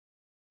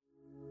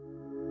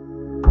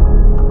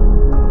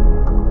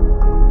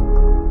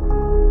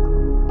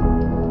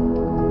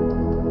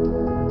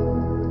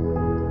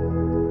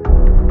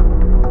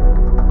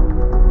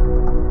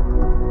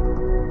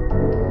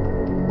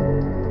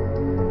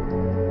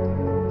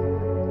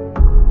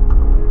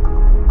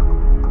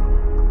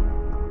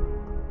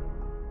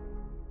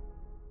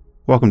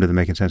Welcome to the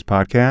Making Sense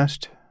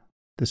podcast.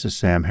 This is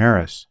Sam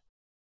Harris.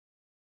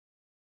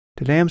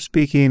 Today I'm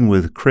speaking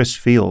with Chris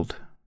Field.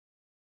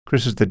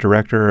 Chris is the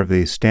director of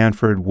the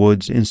Stanford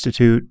Woods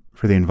Institute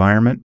for the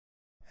Environment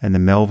and the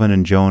Melvin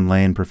and Joan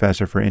Lane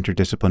Professor for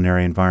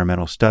Interdisciplinary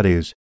Environmental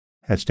Studies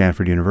at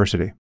Stanford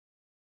University.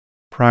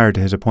 Prior to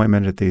his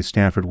appointment at the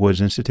Stanford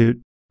Woods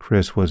Institute,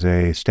 Chris was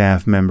a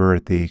staff member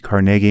at the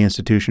Carnegie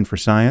Institution for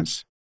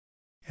Science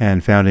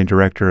and founding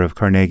director of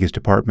Carnegie's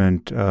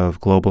Department of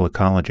Global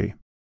Ecology.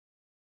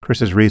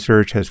 Chris's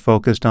research has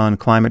focused on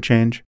climate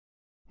change.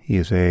 He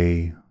is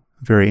a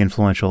very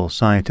influential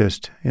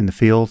scientist in the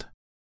field,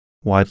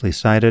 widely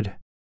cited.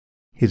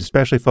 He's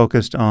especially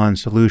focused on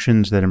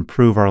solutions that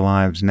improve our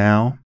lives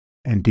now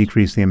and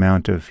decrease the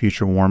amount of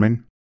future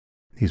warming.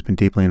 He's been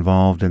deeply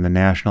involved in the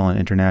national and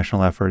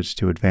international efforts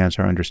to advance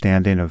our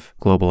understanding of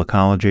global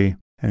ecology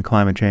and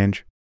climate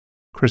change.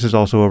 Chris has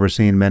also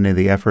overseen many of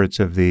the efforts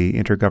of the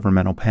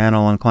Intergovernmental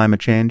Panel on Climate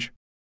Change,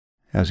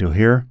 as you'll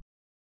hear.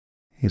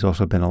 He's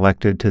also been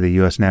elected to the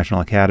U.S. National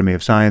Academy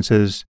of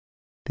Sciences,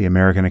 the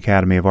American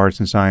Academy of Arts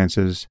and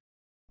Sciences.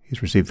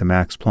 He's received the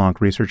Max Planck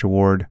Research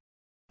Award,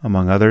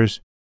 among others.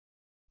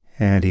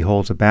 And he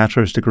holds a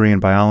bachelor's degree in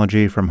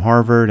biology from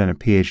Harvard and a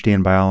PhD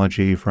in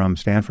biology from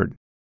Stanford.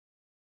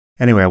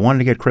 Anyway, I wanted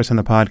to get Chris on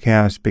the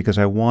podcast because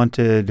I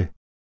wanted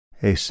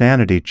a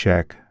sanity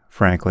check,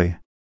 frankly,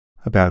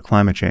 about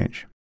climate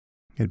change.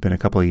 It had been a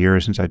couple of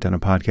years since I'd done a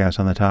podcast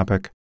on the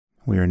topic.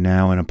 We are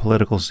now in a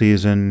political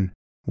season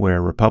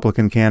where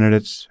Republican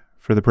candidates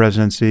for the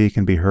presidency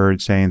can be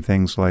heard saying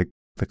things like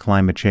the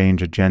climate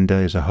change agenda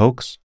is a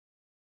hoax.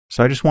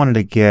 So I just wanted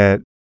to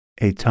get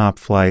a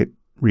top-flight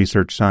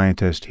research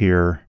scientist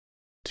here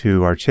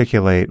to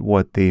articulate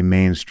what the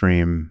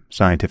mainstream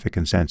scientific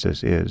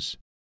consensus is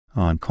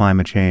on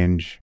climate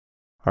change,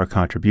 our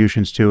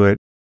contributions to it,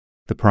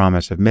 the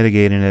promise of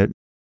mitigating it,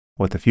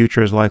 what the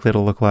future is likely to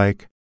look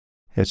like,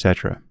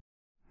 etc.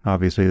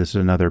 Obviously, this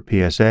is another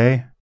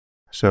PSA,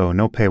 so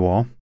no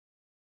paywall.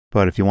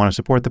 But if you want to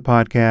support the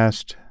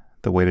podcast,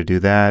 the way to do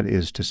that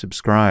is to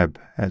subscribe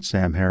at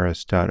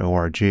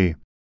samharris.org,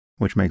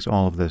 which makes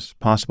all of this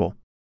possible.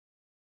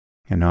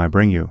 And now I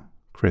bring you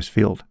Chris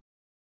Field.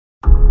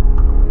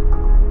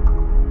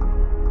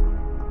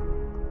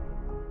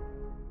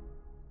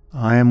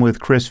 I am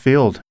with Chris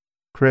Field.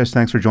 Chris,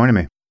 thanks for joining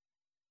me.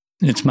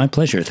 It's my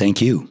pleasure.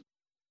 Thank you.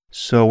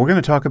 So we're going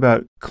to talk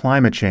about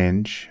climate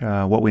change,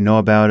 what we know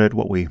about it,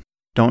 what we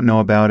don't know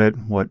about it,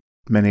 what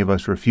many of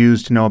us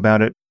refuse to know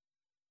about it.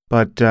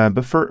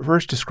 But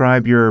first,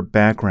 describe your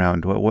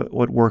background.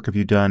 What work have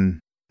you done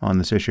on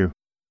this issue?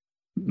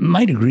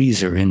 My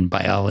degrees are in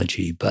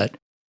biology, but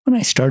when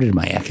I started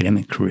my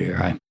academic career,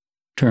 I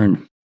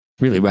turned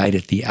really right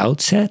at the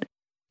outset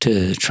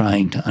to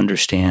trying to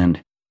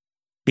understand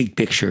big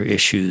picture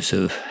issues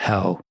of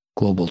how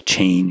global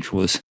change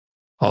was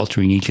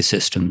altering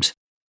ecosystems,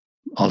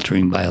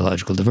 altering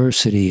biological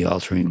diversity,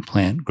 altering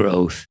plant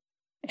growth,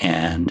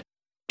 and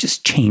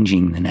just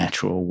changing the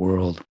natural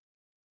world.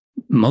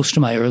 Most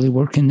of my early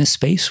work in this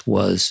space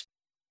was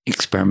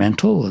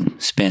experimental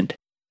and spent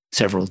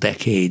several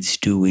decades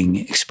doing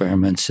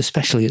experiments,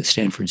 especially at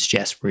Stanford's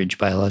Jasper Ridge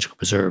Biological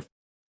Preserve,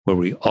 where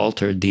we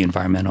altered the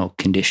environmental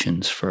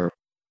conditions for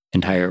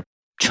entire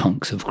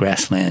chunks of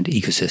grassland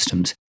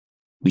ecosystems.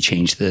 We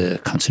changed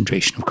the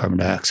concentration of carbon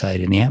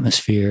dioxide in the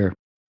atmosphere.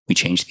 We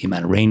changed the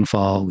amount of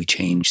rainfall. We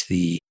changed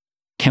the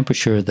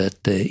temperature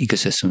that the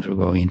ecosystems were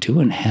going into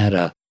and had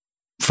a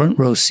front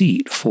row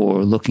seat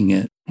for looking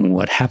at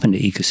what happened to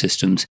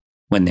ecosystems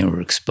when they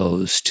were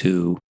exposed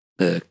to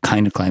the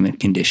kind of climate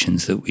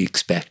conditions that we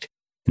expect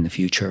in the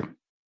future.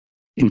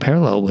 In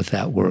parallel with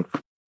that work,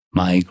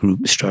 my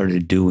group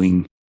started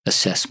doing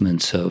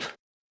assessments of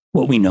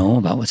what we know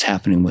about what's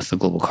happening with the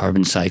global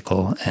carbon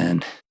cycle,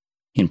 and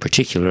in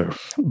particular,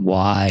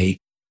 why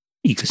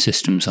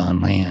ecosystems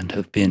on land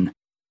have been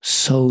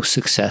so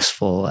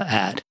successful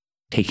at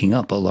taking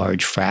up a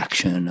large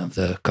fraction of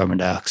the carbon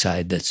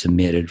dioxide that's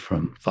emitted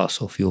from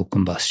fossil fuel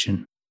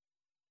combustion.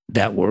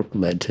 That work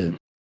led to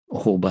a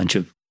whole bunch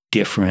of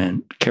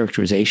different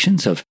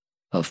characterizations of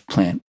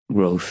plant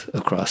growth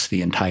across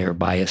the entire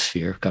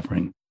biosphere,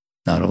 covering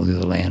not only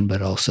the land,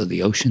 but also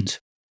the oceans.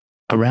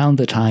 Around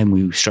the time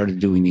we started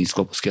doing these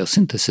global scale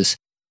synthesis,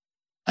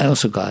 I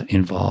also got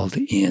involved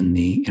in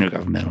the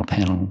Intergovernmental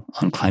Panel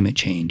on Climate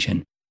Change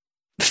and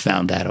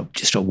found that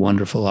just a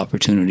wonderful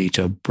opportunity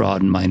to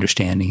broaden my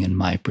understanding and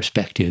my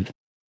perspective.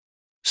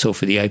 So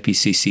for the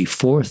IPCC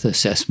fourth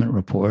assessment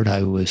report,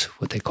 I was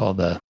what they call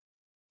the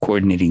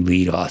coordinating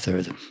lead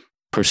author, the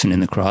person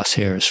in the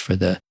crosshairs for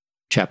the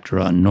chapter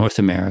on North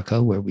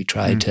America, where we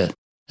tried to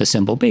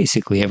assemble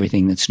basically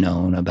everything that's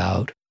known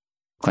about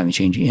climate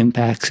change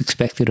impacts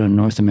expected on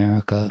North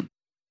America,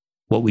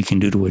 what we can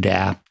do to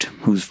adapt,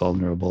 who's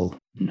vulnerable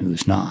and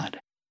who's not.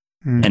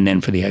 And then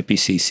for the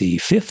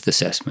IPCC fifth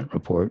assessment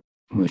report,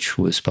 which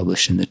was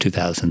published in the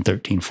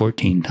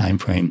 2013-14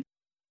 timeframe,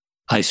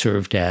 I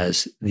served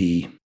as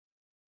the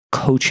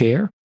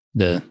co-chair,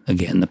 the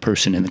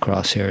person in the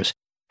crosshairs,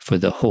 for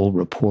the whole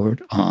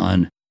report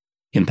on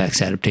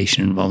impacts,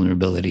 adaptation, and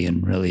vulnerability,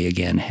 and really,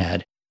 again,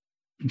 had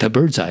the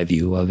bird's eye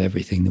view of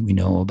everything that we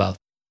know about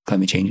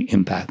climate change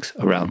impacts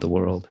around the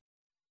world.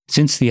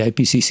 Since the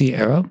IPCC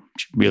era,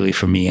 which really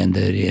for me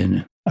ended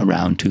in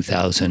around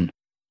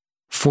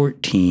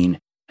 2014,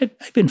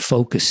 I've been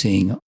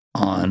focusing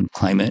on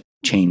climate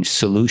change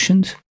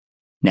solutions,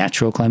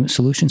 natural climate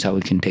solutions, how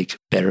we can take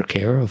better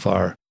care of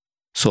our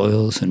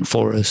soils and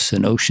forests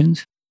and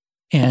oceans,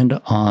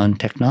 and on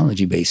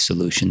technology-based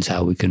solutions,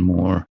 how we can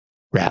more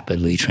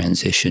rapidly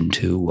transition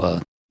to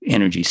an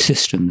energy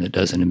system that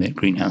doesn't emit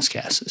greenhouse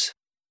gases.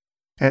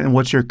 And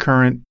what's your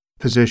current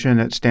position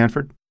at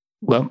Stanford?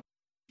 Well,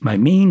 my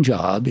main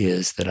job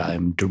is that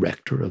I'm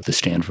director of the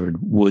Stanford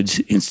Woods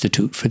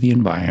Institute for the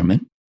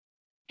Environment.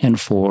 And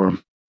for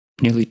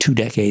nearly 2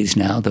 decades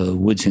now, the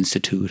Woods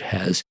Institute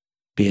has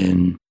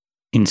been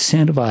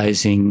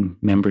incentivizing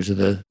members of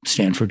the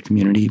Stanford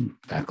community,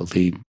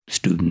 faculty,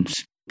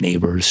 students,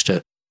 neighbors,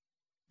 to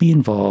be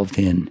involved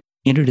in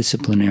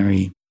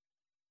interdisciplinary,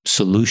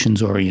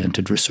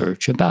 solutions-oriented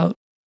research about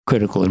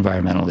critical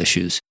environmental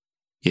issues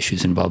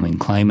involving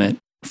climate,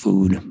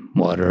 food,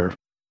 water,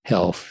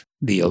 health,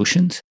 the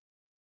oceans.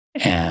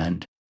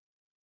 And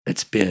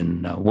it's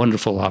been a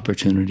wonderful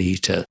opportunity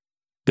to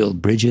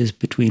build bridges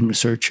between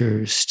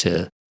researchers,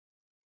 to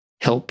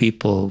help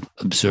people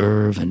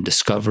observe and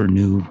discover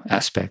new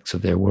aspects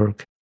of their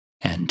work,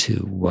 and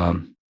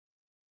to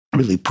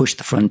really push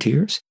the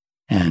frontiers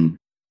and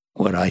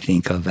what I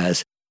think of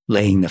as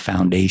laying the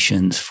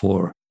foundations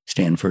for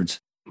Stanford's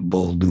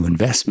bold new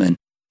investment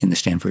in the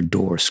Stanford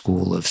Doerr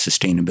School of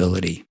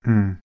Sustainability.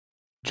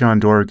 John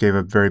Doerr gave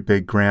a very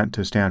big grant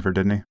to Stanford,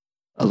 didn't he?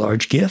 A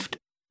large gift,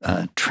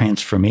 a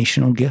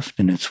transformational gift,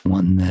 and it's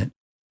one that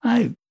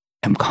I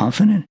am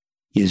confident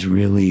is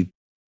really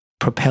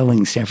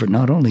propelling Stanford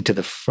not only to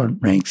the front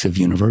ranks of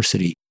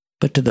university,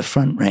 but to the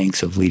front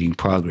ranks of leading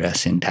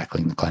progress in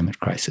tackling the climate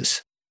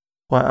crisis.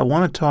 Well, I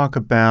want to talk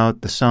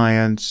about the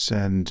science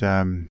and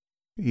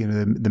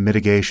the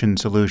mitigation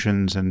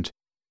solutions, and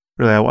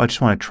really, I just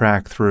want to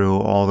track through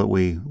all that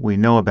we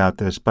know about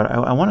this. But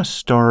I want to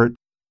start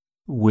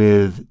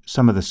with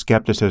some of the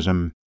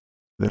skepticism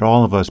that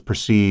all of us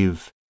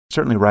perceive,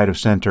 certainly right of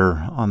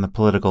center on the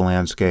political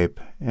landscape.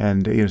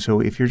 And so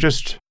if you're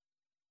just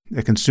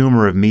a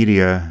consumer of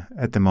media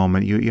at the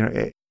moment,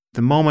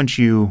 the moment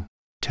you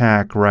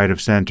tack right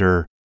of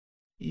center,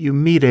 you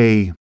meet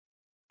a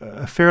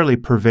fairly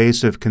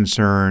pervasive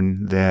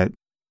concern that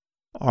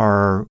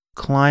our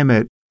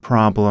climate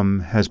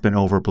problem has been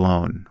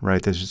overblown,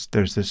 right? There's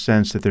this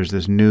sense that there's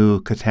this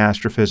new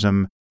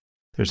catastrophism,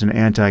 there's an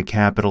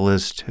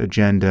anti-capitalist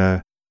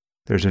agenda,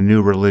 there's a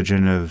new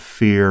religion of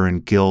fear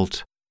and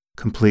guilt,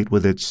 complete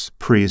with its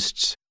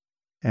priests,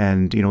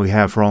 and we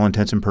have, for all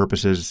intents and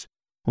purposes,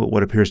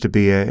 what appears to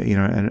be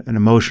an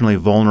emotionally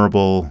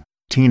vulnerable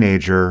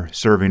teenager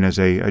serving as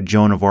a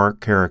Joan of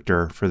Arc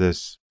character for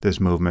this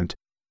movement.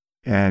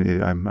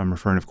 And I'm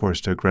referring, of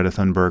course, to Greta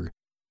Thunberg.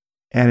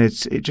 And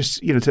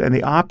and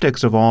the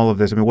optics of all of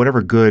this,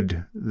 whatever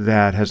good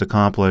that has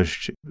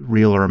accomplished,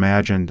 real or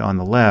imagined, on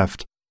the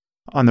left,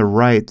 on the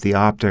right, the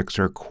optics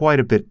are quite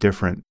a bit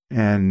different.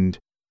 And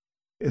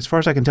as far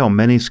as I can tell,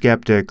 many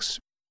skeptics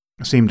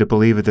seem to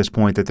believe at this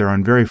point that they're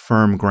on very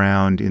firm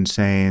ground in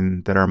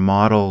saying that our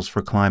models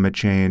for climate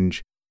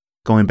change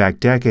going back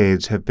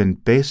decades have been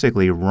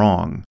basically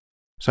wrong.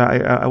 So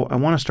I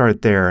want to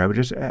start there.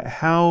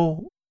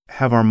 How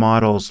have our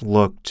models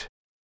looked,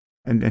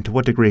 and to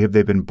what degree have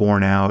they been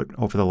borne out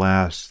over the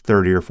last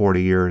 30 or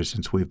 40 years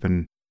since we've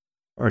been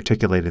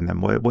articulating them?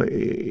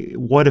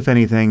 What, if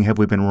anything, have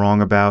we been wrong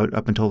about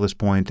up until this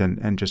point,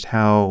 and just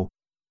how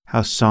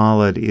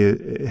solid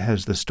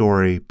has the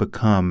story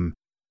become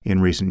in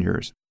recent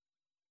years?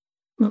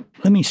 Well,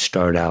 let me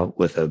start out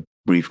with a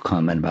brief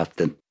comment about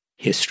the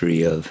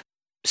history of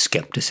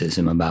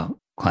skepticism about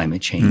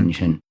climate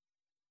change. And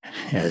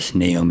as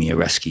Naomi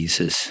Oreskes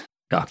has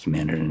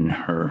documented in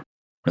her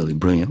really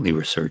brilliantly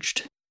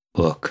researched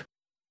book,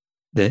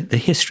 the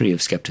history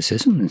of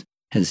skepticism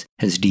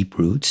has deep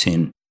roots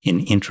in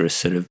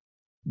interests that have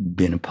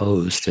been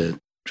opposed to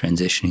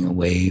transitioning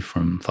away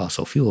from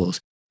fossil fuels.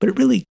 But it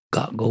really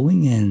got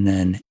going in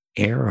an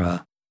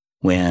era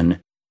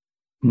when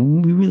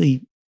we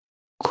really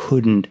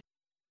couldn't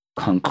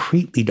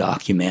concretely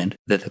document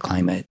that the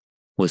climate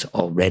was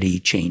already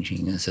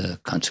changing as a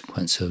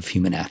consequence of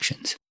human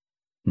actions.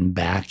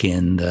 Back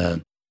in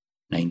the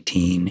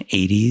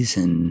 1980s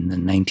and the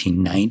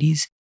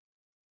 1990s,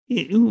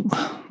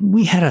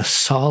 we had a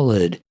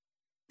solid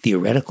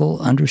theoretical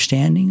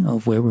understanding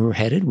of where we were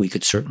headed. We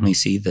could certainly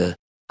see the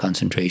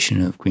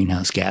concentration of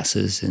greenhouse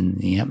gases in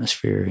the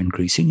atmosphere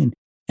increasing,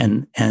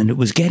 and it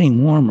was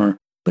getting warmer,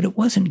 but it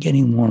wasn't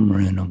getting warmer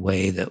in a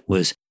way that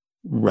was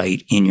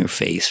right in your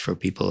face for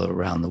people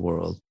around the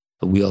world.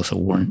 But we also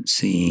weren't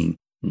seeing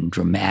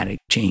dramatic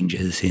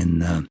changes in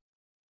the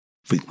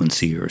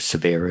frequency or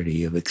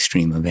severity of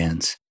extreme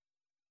events.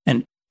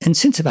 And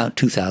since about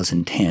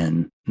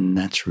 2010,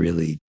 that's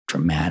really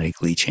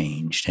dramatically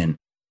changed. And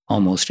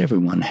almost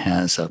everyone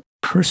has a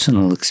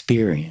personal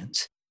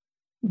experience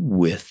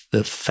with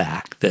the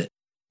fact that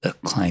the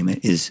climate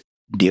is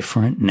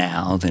different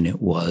now than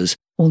it was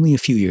only a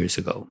few years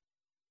ago.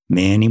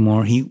 Many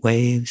more heat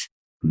waves,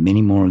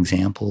 many more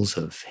examples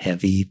of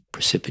heavy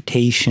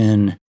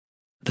precipitation,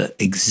 the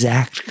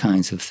exact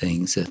kinds of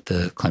things that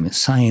the climate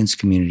science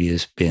community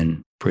has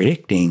been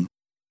predicting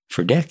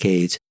for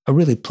decades are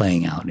really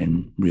playing out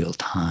in real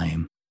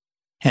time.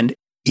 And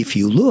if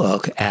you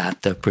look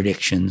at the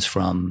predictions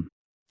from,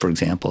 for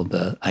example,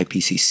 the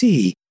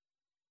IPCC,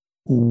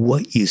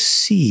 what you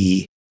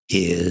see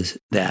is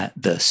that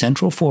the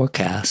central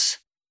forecasts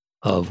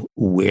of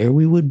where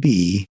we would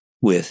be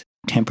with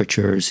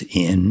temperatures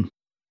in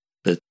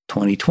the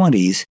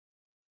 2020s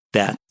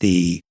that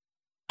the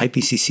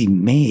IPCC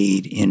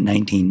made in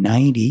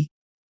 1990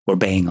 were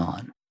bang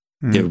on.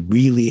 There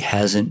really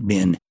hasn't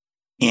been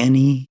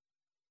any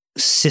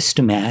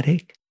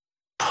systematic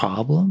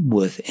problem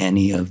with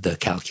any of the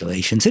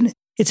calculations. And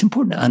it's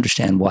important to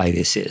understand why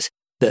this is.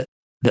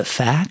 The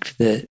fact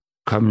that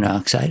carbon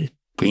dioxide,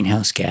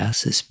 greenhouse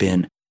gas, has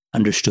been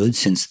understood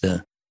since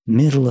the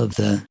middle of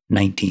the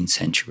 19th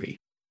century.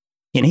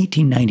 In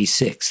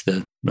 1896,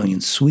 the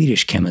brilliant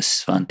Swedish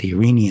chemist Svante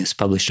Arrhenius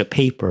published a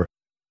paper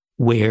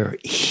where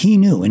he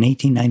knew in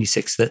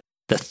 1896 that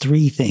the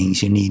three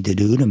things you need to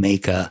do to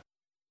make a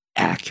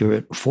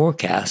accurate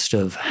forecast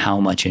of how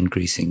much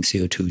increasing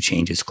CO2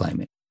 changes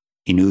climate.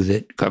 He knew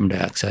that carbon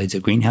dioxide is a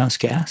greenhouse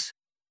gas.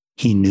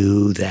 He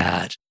knew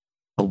that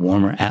a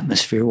warmer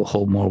atmosphere will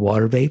hold more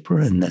water vapor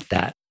and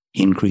that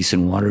increase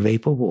in water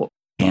vapor will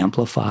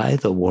amplify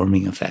the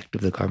warming effect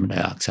of the carbon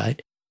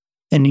dioxide.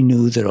 And he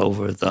knew that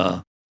over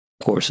the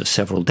course of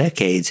several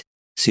decades,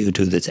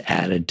 CO2 that's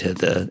added to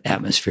the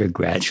atmosphere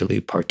gradually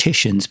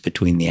partitions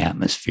between the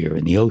atmosphere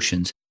and the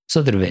oceans,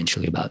 so that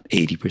eventually about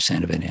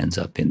 80% of it ends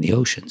up in the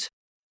oceans.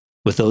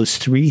 With those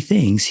three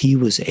things, he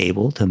was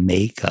able to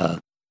make a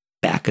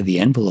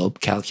back-of-the-envelope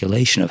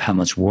calculation of how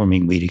much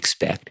warming we'd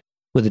expect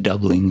with a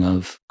doubling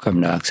of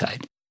carbon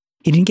dioxide.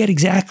 He didn't get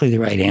exactly the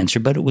right answer,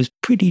 but it was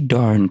pretty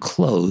darn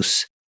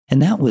close.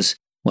 And that was,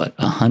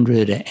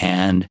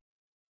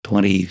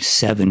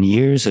 127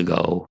 years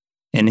ago.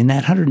 And in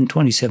that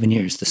 127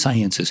 years, the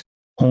science has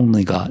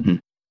only gotten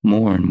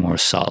more and more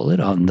solid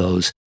on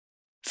those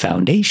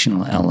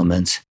foundational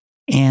elements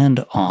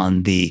and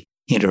on the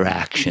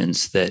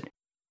interactions that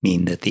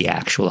mean that the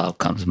actual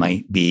outcomes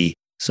might be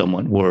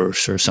somewhat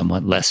worse or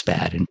somewhat less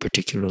bad in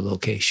particular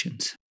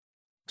locations.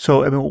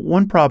 So,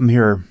 one problem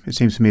here, it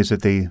seems to me, is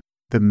that the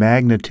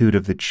magnitude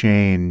of the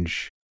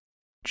change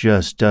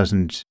just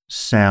doesn't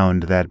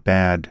sound that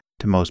bad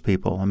to most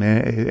people.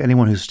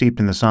 Anyone who's steeped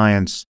in the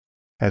science,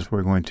 as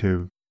we're going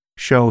to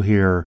show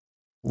here,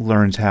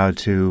 learns how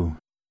to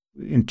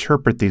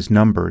interpret these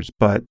numbers.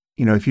 But,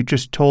 if you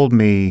just told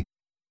me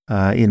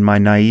in my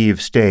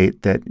naive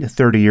state that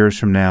 30 years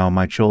from now,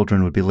 my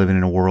children would be living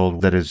in a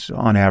world that is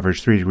on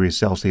average 3 degrees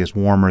Celsius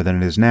warmer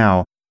than it is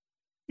now,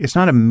 it's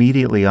not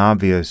immediately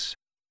obvious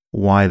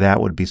why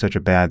that would be such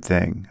a bad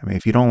thing.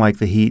 If you don't like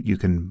the heat, you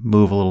can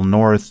move a little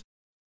north.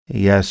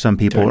 Yes, some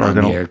people are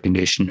going to air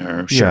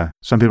conditioner. Sure. Yeah,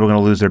 some people are going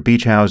to lose their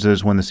beach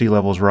houses when the sea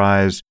levels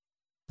rise.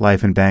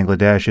 Life in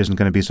Bangladesh isn't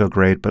going to be so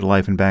great, but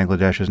life in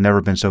Bangladesh has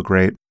never been so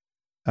great.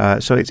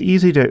 So it's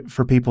easy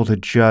for people to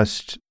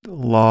just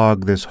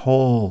log this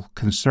whole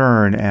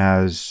concern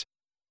as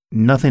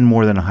nothing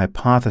more than a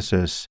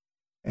hypothesis,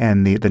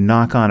 and the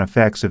knock-on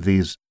effects of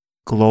these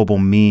global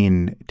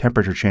mean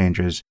temperature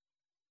changes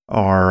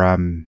are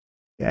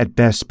at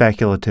best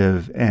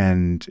speculative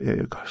and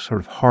sort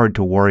of hard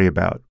to worry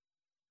about.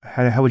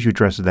 How would you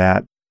address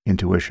that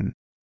intuition?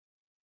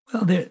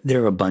 Well,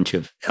 there are a bunch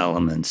of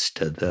elements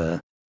to the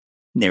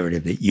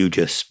narrative that you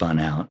just spun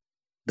out.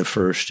 The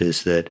first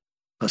is that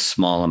a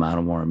small amount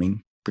of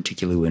warming,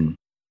 particularly when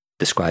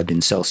described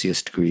in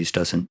Celsius degrees,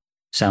 doesn't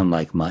sound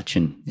like much.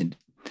 And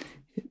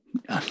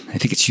I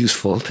think it's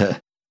useful to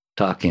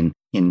talk in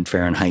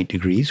Fahrenheit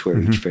degrees,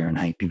 where each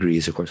Fahrenheit degree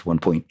is, of course,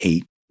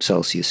 1.8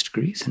 Celsius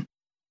degrees, and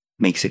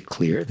makes it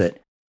clear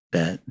that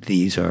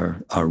these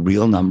are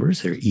real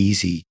numbers. They're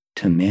easy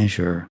to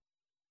measure.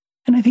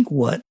 And I think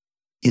what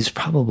is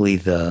probably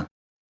the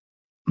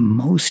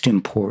most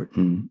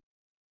important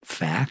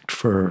fact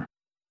for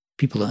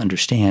people to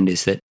understand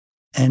is that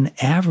an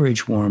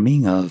average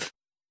warming of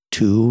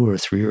 2 or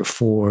 3 or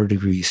 4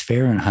 degrees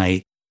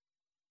Fahrenheit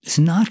is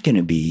not going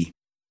to be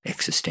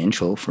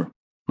existential for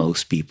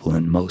most people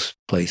in most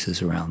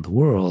places around the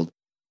world.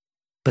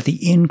 But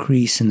the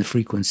increase in the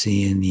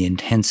frequency and the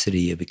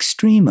intensity of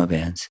extreme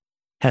events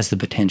has the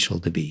potential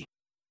to be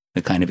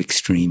the kind of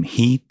extreme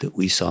heat that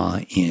we saw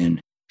in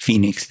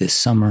Phoenix this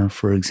summer,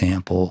 for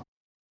example,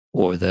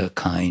 or the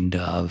kind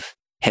of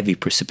heavy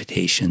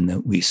precipitation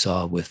that we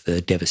saw with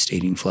the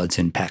devastating floods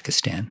in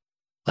Pakistan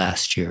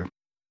last year.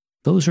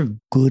 Those are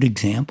good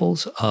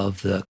examples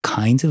of the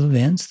kinds of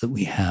events that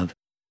we have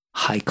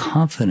high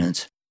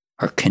confidence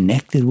are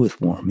connected with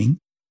warming.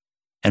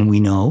 And we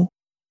know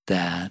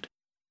that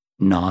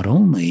not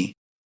only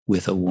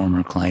with a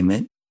warmer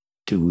climate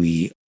do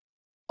we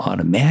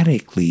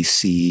automatically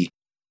see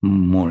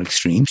more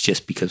extremes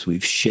just because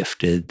we've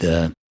shifted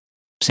the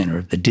center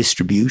of the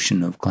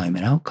distribution of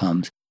climate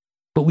outcomes,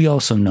 but But we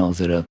also know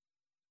that a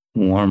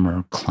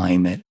warmer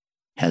climate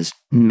has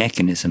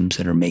mechanisms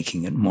that are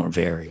making it more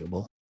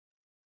variable.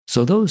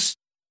 So those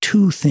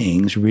two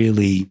things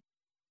really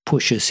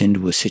push us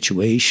into a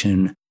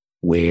situation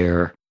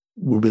where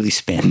we're really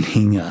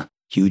spending a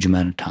huge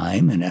amount of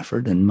time and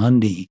effort and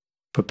money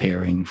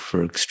preparing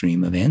for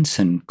extreme events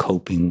and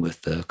coping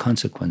with the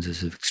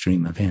consequences of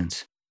extreme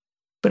events.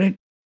 But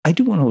I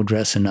do want to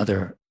address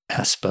another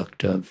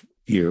aspect of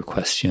your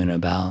question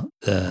about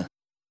the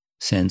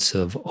sense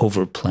of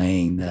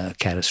overplaying the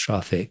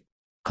catastrophic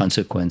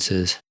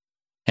consequences.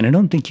 And I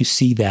don't think you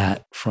see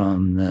that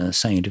from the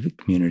scientific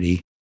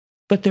community,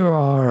 but there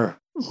are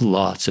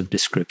lots of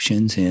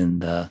descriptions in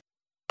the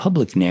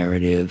public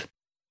narrative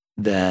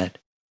that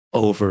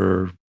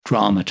over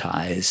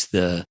dramatize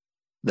the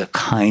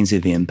kinds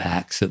of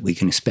impacts that we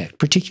can expect,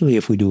 particularly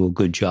if we do a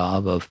good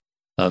job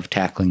of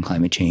tackling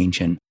climate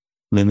change and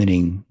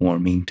limiting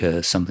warming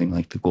to something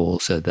like the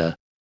goals of the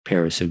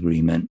Paris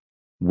Agreement,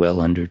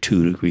 well under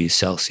 2 degrees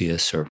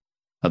Celsius or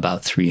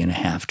about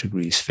 3.5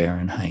 degrees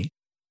Fahrenheit.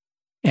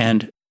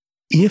 And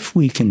if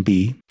we can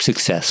be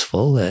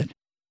successful at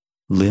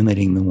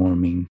limiting the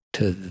warming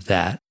to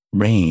that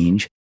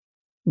range,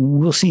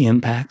 we'll see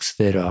impacts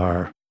that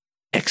are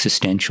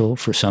existential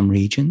for some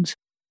regions,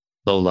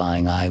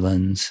 low-lying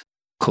islands,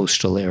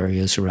 coastal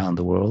areas around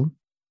the world.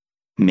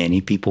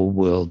 Many people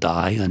will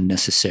die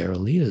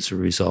unnecessarily as a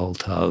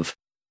result of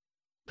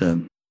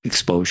the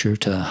exposure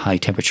to high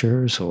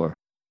temperatures or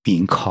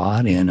being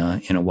caught in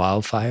a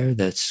wildfire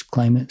that's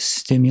climate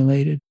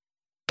stimulated.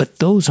 But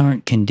those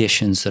aren't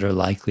conditions that are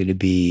likely to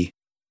be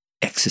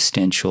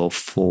existential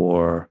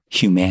for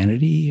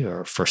humanity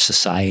or for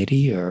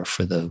society or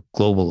for the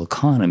global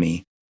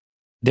economy.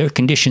 They're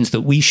conditions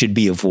that we should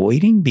be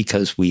avoiding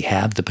because we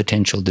have the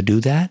potential to do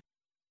that.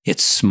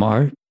 It's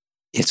smart,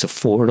 it's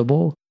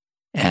affordable,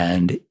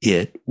 and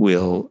it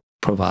will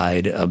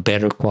provide a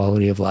better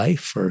quality of life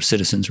for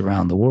citizens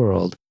around the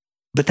world.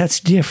 But that's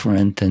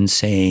different than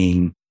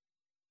saying,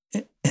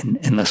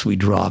 unless we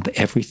drop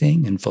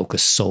everything and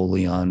focus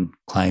solely on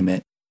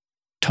climate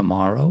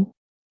tomorrow,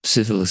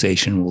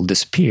 civilization will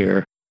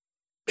disappear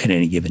at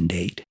any given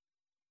date.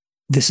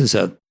 This is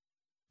a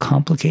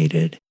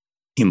complicated,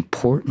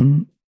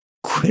 important,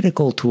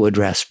 critical to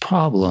address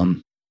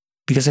problem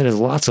because it has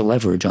lots of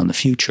leverage on the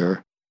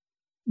future,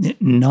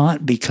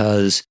 not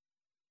because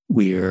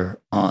we're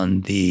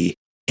on the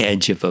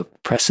edge of a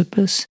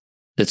precipice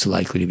that's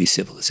likely to be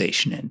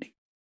civilization ending.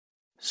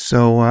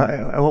 So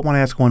I want to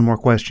ask one more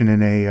question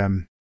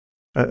in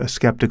a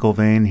skeptical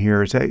vein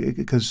here, is that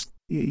because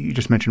you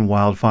just mentioned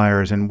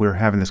wildfires, and we're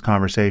having this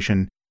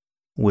conversation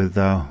with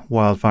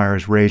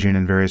wildfires raging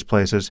in various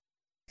places,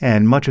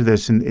 and much of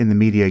this in the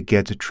media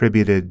gets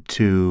attributed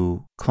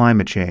to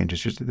climate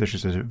change. There's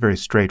just a very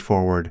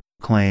straightforward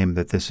claim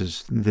that this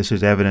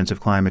is evidence of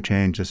climate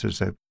change. This is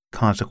a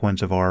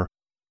consequence of our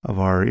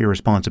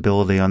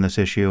irresponsibility on this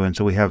issue, and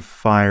so we have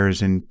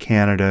fires in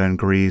Canada and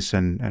Greece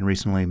and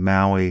recently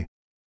Maui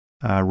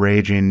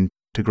raging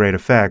to great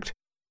effect,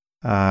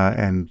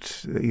 and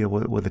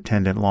with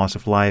attendant loss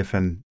of life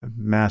and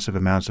massive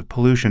amounts of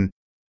pollution.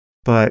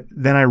 But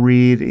then I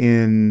read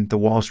in the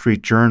Wall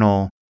Street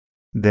Journal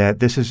that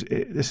this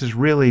is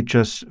really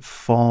just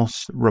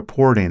false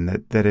reporting.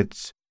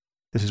 This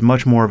is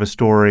much more of a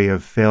story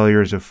of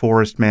failures of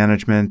forest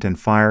management and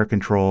fire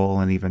control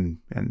and even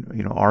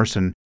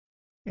arson.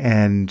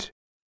 And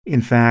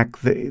in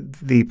fact,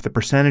 the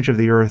percentage of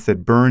the earth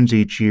that burns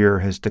each year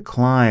has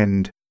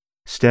declined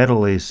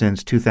steadily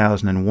since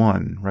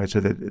 2001, right? So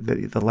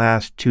that the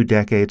last 2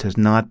 decades has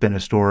not been a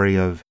story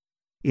of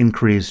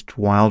increased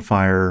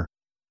wildfire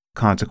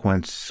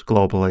consequence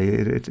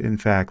globally. In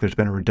fact, there's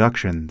been a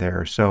reduction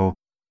there. So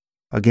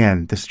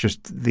again, this is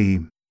just the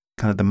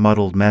kind of the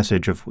muddled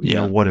message of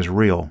what is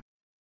real.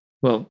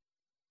 Well,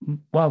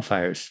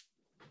 wildfires,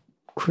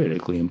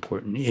 critically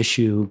important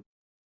issue,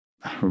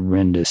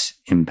 horrendous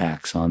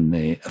impacts on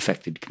the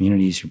affected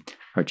communities. Your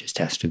heart just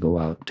has to go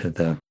out to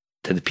the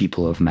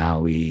people of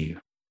Maui,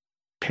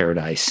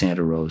 Paradise,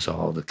 Santa Rosa,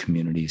 all the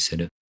communities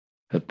that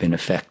have been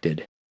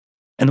affected.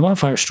 And the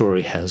wildfire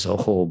story has a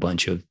whole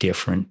bunch of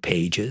different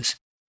pages.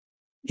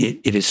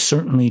 It is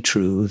certainly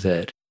true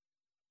that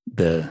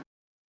the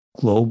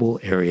global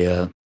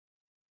area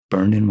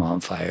burned in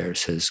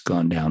wildfires has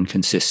gone down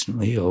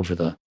consistently over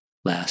the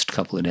last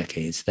couple of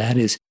decades. That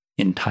is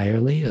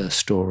entirely a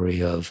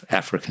story of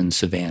African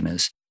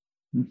savannas.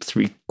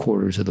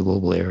 3/4 of the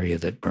global area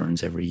that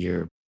burns every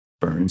year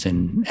burns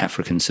in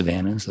African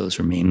savannas. Those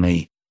are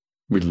mainly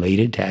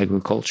related to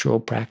agricultural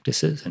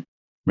practices and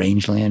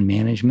rangeland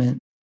management,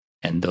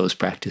 and those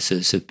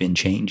practices have been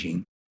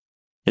changing.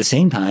 At the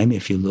same time,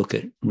 if you look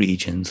at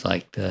regions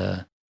like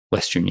the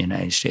Western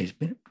United States,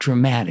 been a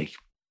dramatic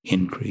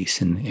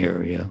increase in the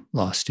area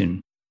lost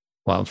in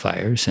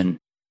wildfires, and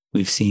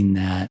we've seen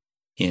that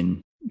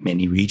in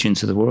many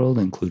regions of the world,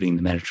 including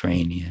the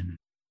Mediterranean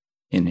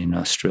and in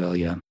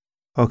Australia.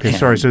 Okay,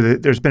 sorry. So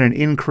there's been an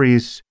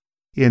increase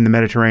in the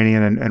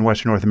Mediterranean and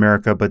Western North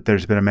America, but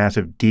there's been a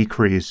massive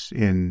decrease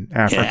in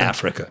Africa? In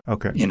Africa.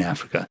 Okay. In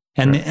Africa.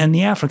 And, Right. and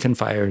the African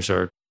fires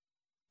are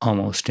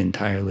almost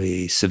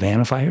entirely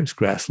savanna fires,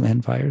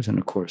 grassland fires, and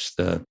of course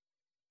the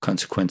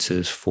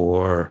consequences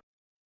for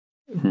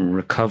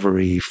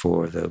recovery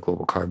for the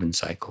global carbon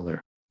cycle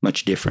are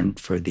much different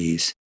for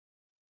these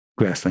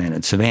grassland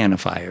and savanna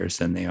fires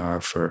than they are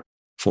for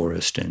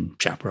forest and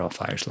chaparral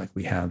fires like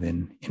we have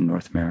in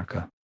North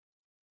America.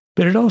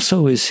 But it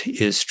also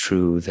is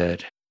true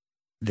that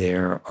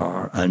there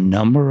are a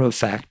number of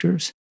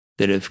factors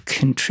that have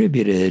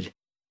contributed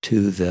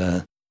to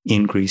the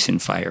increase in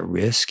fire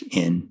risk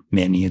in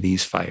many of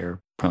these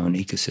fire-prone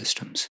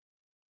ecosystems.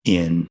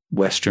 In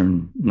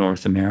Western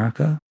North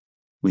America,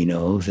 we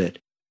know that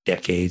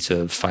decades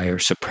of fire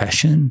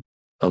suppression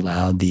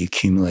allowed the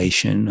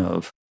accumulation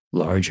of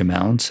large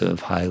amounts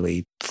of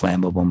highly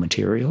flammable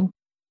material.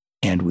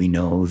 And we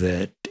know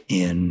that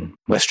in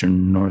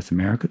Western North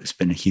America, there's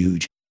been a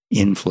huge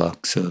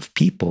influx of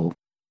people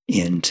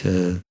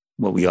into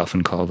what we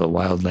often call the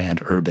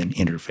wildland-urban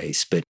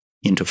interface, but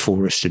into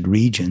forested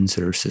regions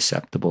that are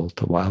susceptible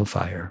to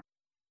wildfire.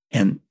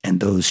 And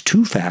those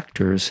two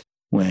factors,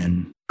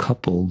 when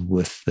coupled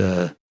with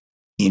the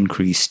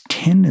increased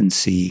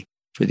tendency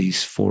for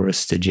these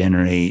forests to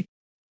generate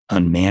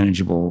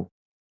unmanageable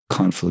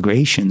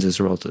conflagrations as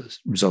a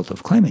result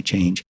of climate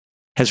change,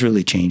 has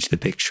really changed the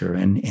picture.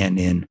 And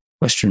in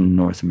Western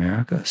North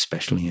America,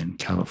 especially in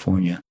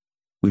California,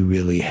 we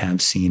really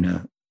have seen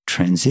a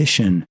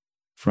transition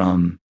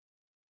from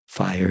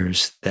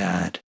fires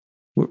that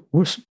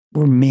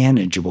were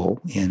manageable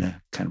in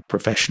a kind of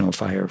professional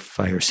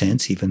fire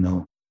sense, even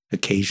though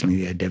occasionally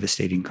they had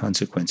devastating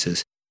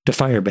consequences, to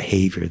fire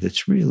behavior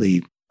that's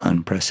really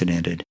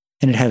unprecedented.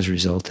 And it has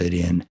resulted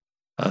in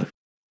a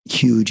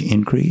huge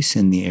increase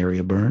in the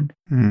area burned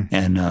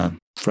and a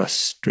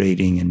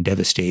frustrating and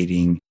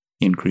devastating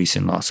increase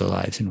in loss of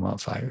lives in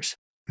wildfires.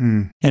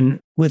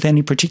 And with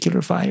any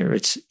particular fire,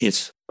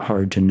 it's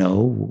hard to know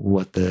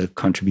what the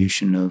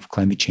contribution of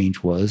climate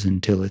change was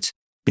until it's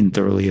been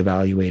thoroughly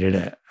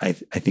evaluated. I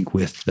think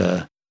with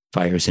the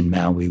fires in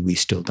Maui, we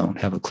still don't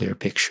have a clear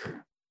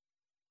picture.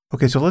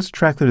 Okay, so let's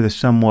track through this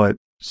somewhat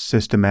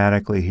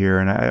systematically here.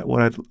 And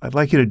what I'd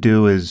like you to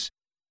do is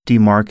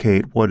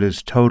demarcate what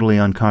is totally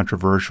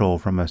uncontroversial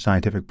from a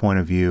scientific point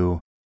of view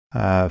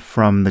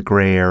from the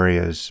gray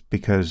areas,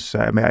 because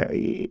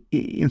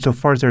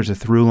insofar as there's a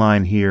through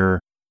line here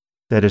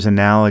that is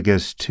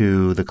analogous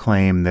to the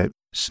claim that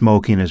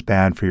smoking is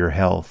bad for your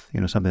health,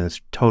 something that's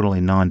totally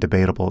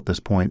non-debatable at this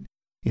point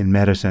in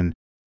medicine,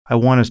 I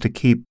want us to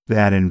keep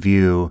that in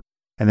view.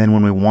 And then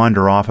when we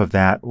wander off of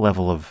that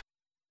level of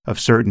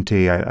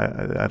certainty,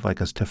 I'd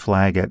like us to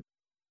flag it.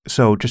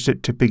 So just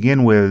to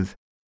begin with,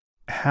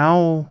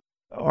 how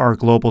are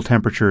global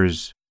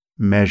temperatures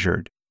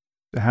measured?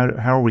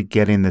 How are we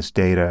getting this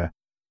data?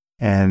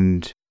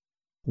 And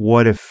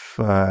what, if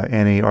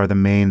any, are the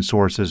main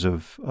sources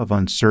of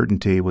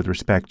uncertainty with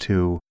respect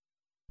to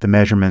the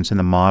measurements and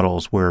the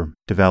models we're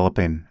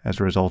developing as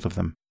a result of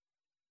them?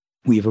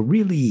 We have a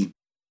really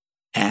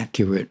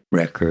accurate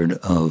record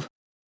of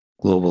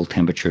global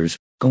temperatures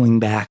going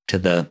back to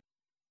the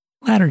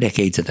latter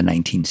decades of the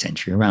 19th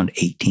century. Around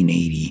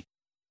 1880,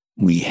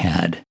 we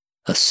had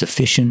a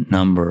sufficient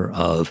number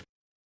of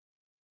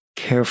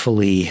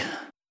carefully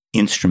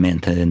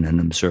instrumented and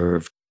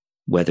observed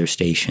weather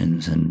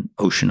stations and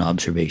ocean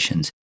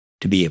observations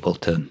to be able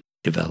to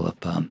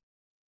develop a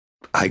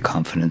high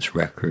confidence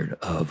record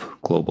of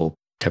global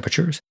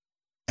temperatures.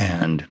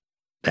 And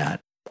that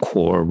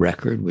core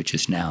record, which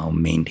is now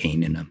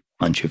maintained in a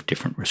bunch of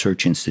different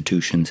research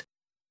institutions,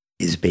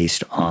 is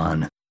based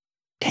on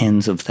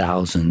tens of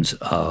thousands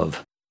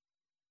of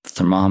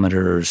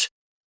thermometers,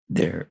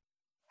 there are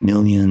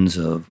millions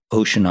of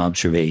ocean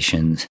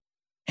observations,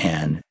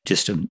 and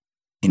just an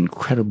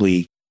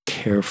incredibly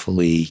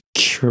carefully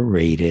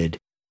curated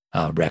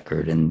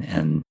record.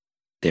 And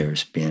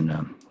there's been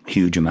a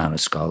huge amount of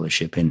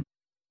scholarship in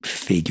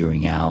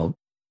figuring out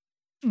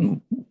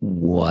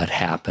what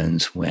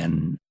happens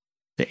when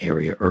the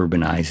area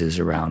urbanizes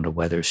around a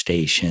weather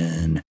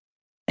station,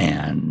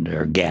 and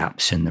there are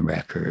gaps in the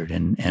record.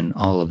 And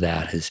all of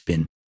that has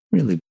been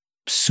really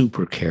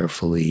super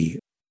carefully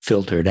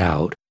filtered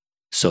out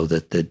so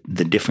that the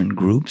different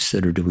groups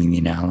that are doing the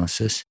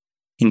analysis,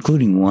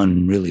 including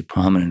one really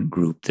prominent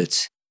group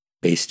that's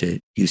based at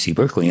UC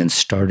Berkeley and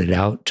started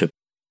out to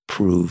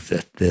prove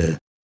that the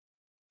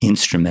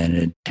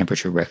instrumented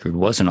temperature record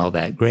wasn't all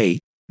that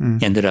great,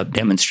 ended up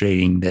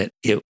demonstrating that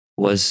it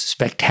was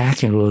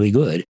spectacularly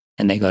good.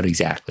 And they got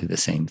exactly the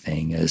same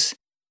thing as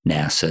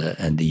NASA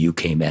and the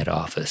UK Met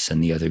Office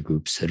and the other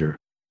groups that are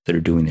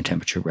doing the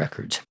temperature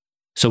records.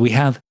 So we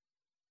have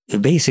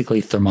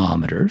basically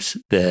thermometers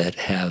that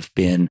have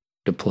been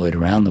deployed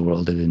around the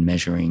world that have been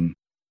measuring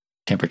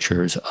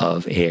temperatures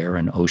of air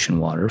and ocean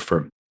water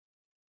for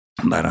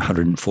about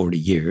 140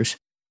 years.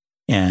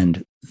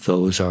 And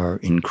those are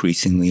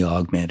increasingly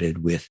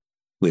augmented with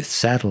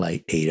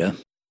satellite data.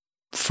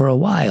 For a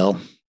while,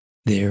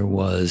 there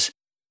was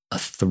a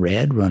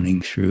thread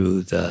running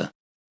through the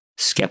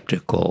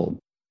skeptical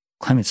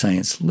climate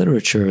science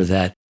literature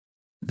that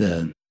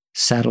the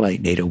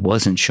satellite data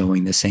wasn't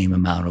showing the same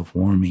amount of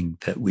warming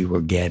that we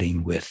were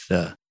getting with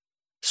the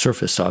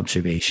surface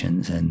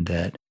observations, and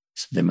that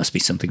there must be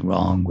something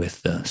wrong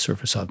with the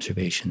surface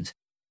observations.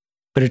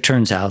 But it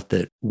turns out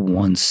that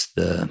once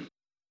the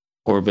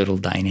orbital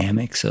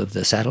dynamics of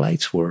the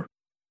satellites were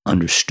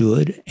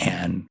understood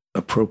and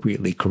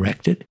appropriately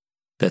corrected,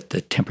 that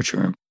the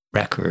temperature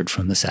record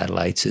from the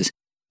satellites is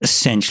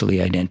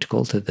essentially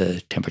identical to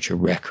the temperature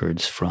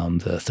records from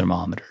the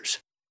thermometers.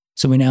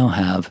 So we now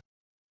have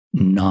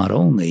not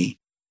only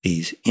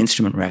these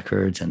instrument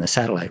records and the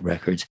satellite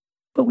records,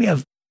 but we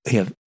have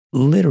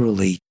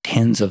literally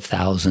tens of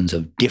thousands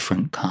of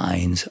different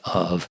kinds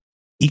of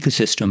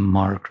ecosystem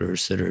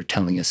markers that are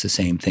telling us the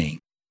same thing.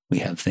 We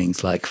have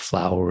things like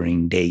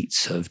flowering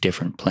dates of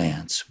different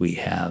plants. We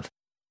have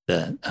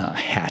the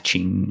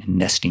hatching and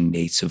nesting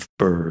dates of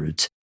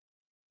birds.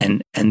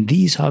 And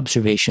these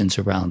observations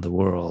around the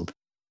world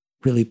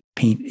really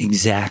paint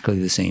exactly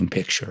the same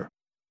picture,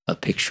 a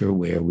picture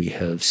where we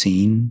have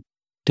seen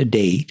to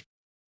date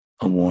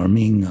a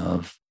warming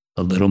of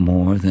a little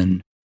more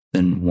than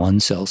 1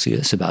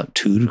 Celsius, about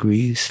 2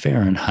 degrees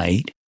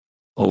Fahrenheit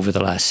over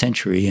the last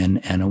century, and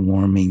a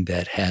warming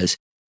that has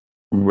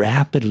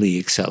rapidly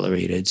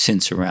accelerated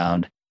since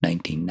around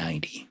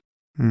 1990.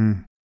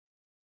 Mm.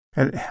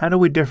 And how do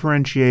we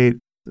differentiate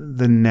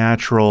the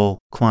natural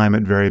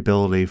climate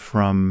variability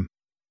from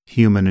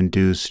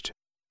human-induced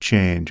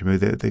change? I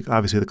mean,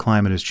 obviously the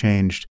climate has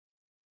changed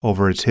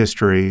over its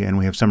history, and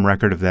we have some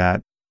record of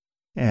that.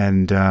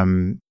 And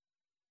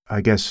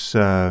I guess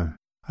I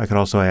could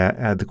also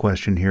add the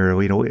question here,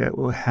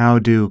 how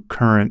do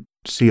current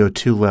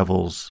CO2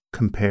 levels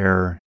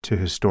compare to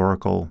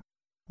historical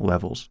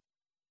levels?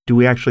 Do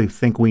we actually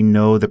think we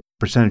know the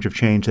percentage of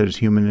change that is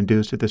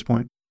human-induced at this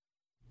point?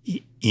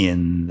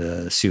 In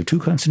the CO2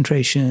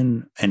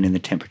 concentration and in the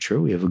temperature,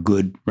 we have a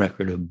good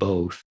record of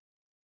both.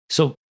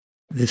 So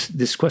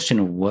this question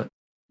of what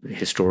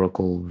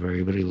historical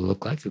variability will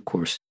look like, of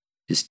course,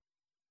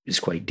 is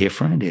quite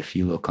different if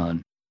you look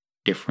on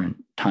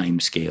different time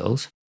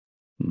scales.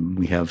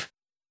 We have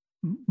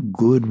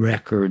good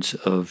records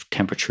of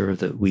temperature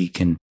that we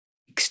can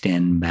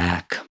extend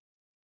back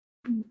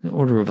the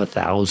order of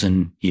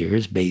 1,000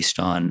 years based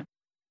on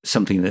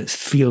something that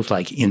feels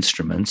like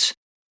instruments,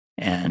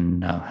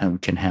 and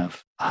can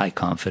have high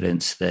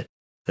confidence that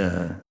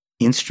the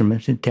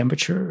instrumented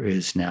temperature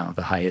is now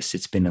the highest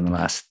it's been in the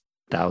last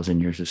 1,000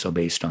 years or so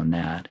based on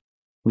that.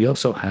 We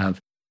also have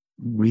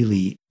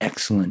really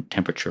excellent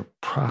temperature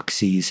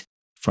proxies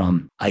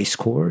from ice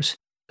cores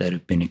that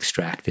have been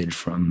extracted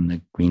from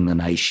the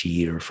Greenland ice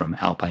sheet or from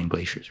alpine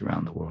glaciers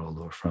around the world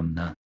or from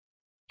the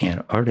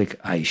Antarctic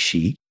ice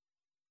sheet.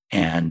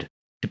 And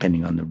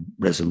depending on the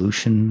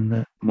resolution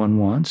that one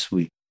wants,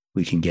 we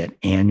can get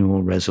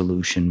annual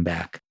resolution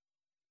back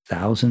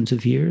thousands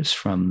of years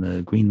from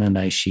the Greenland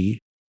ice sheet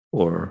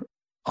or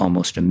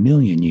almost 1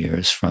 million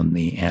years from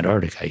the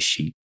Antarctic ice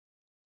sheet.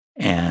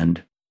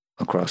 And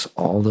across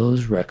all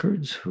those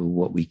records,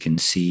 what we can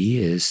see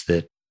is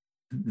that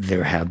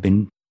there have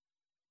been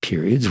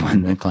periods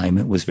when the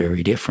climate was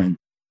very different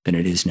than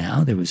it is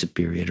now. There was a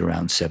period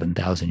around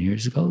 7,000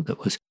 years ago that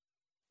was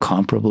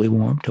comparably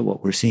warm to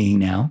what we're seeing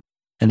now.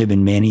 And there have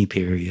been many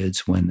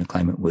periods when the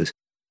climate was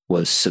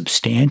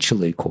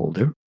substantially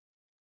colder,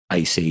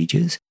 ice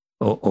ages,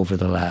 over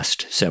the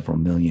last several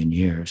million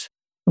years.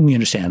 And we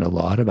understand a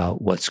lot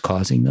about what's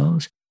causing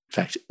those. In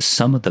fact,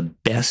 some of the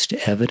best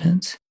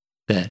evidence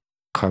that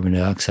carbon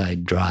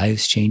dioxide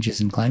drives changes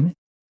in climate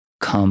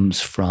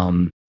comes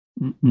from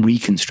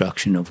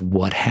reconstruction of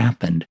what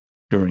happened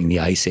during the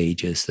ice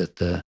ages that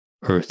the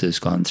Earth has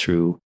gone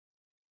through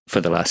for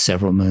the last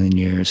several million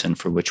years, and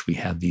for which we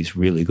have these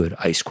really good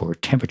ice core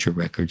temperature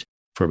records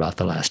for about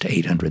the last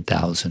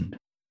 800,000.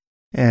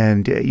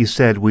 And you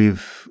said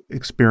we've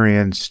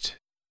experienced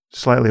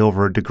slightly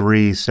over 1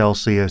 degree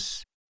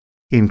Celsius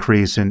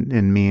increase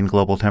in mean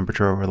global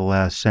temperature over the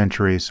last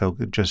century, so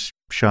just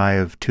shy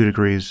of 2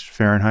 degrees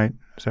Fahrenheit.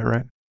 Is that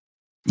right?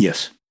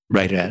 Yes,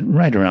 right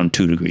around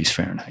 2 degrees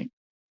Fahrenheit.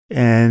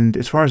 And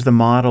as far as the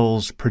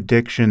model's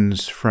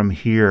predictions from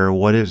here,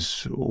 what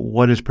is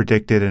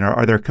predicted, and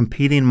are there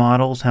competing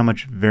models? How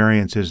much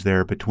variance is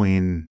there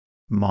between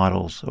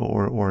models,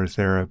 or is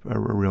there a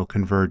real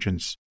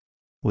convergence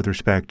with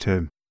respect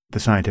to the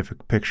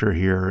scientific picture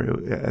here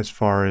as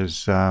far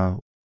as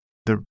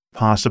the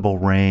possible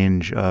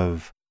range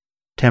of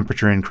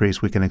temperature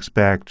increase we can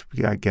expect,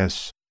 I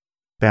guess,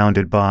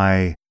 bounded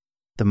by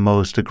the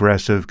most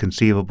aggressive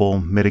conceivable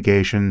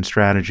mitigation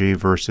strategy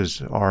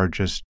versus our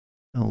just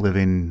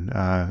living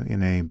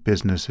in a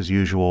business as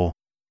usual,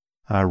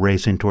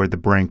 racing toward the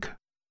brink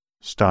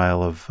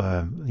style of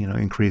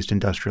increased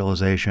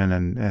industrialization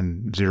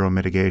and zero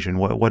mitigation?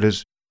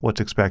 What's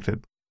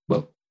expected?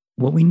 Well,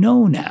 what we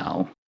know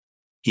now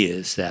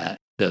is that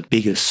the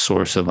biggest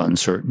source of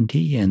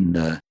uncertainty in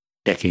the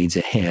decades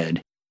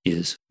ahead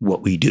is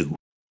what we do.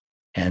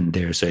 And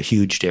there's a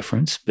huge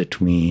difference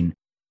between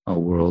a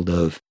world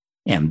of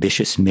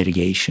ambitious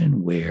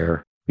mitigation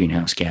where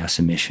greenhouse gas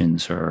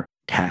emissions are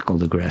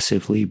tackled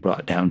aggressively,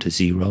 brought down to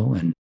zero,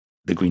 and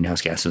the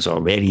greenhouse gases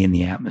already in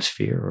the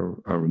atmosphere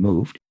are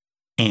removed.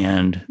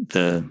 And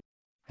the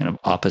kind of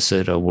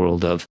opposite, a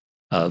world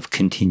of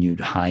continued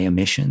high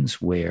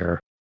emissions where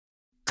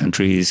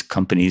countries,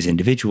 companies,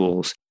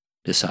 individuals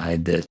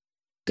decide that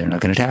they're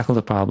not going to tackle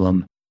the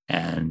problem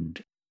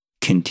and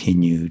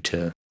continue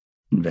to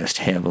invest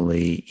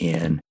heavily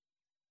in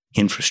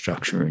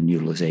infrastructure and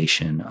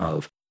utilization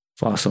of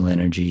fossil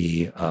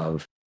energy,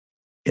 of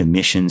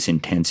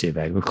emissions-intensive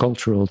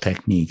agricultural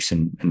techniques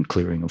and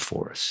clearing of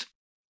forests.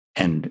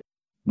 And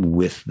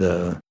with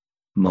the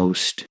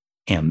most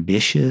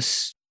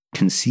ambitious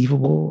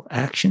conceivable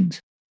actions,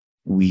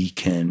 we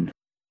can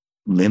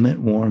limit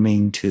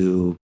warming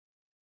to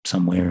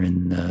somewhere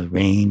in the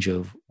range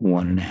of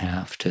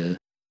 1.5 to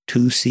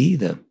 2°C.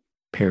 The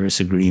Paris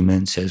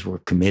Agreement says we're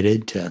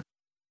committed to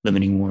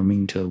limiting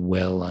warming to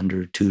well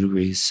under 2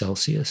 degrees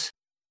Celsius.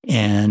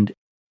 And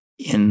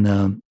in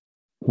the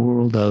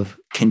world of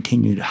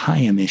continued high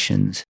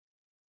emissions,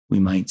 we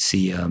might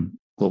see a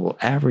global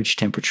average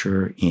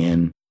temperature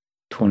in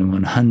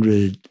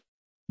 2100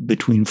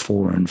 between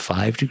 4 and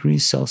 5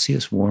 degrees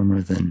Celsius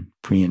warmer than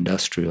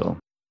pre-industrial.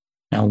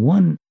 Now,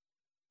 one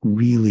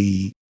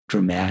really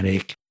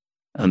dramatic,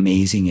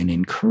 amazing, and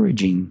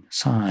encouraging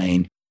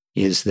sign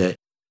is that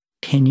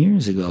 10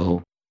 years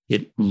ago,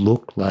 it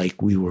looked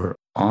like we were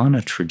on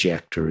a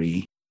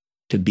trajectory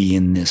to be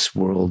in this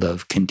world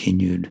of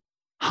continued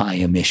high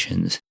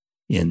emissions.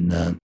 In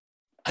the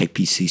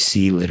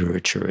IPCC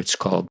literature, it's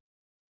called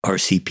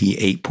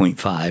RCP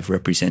 8.5,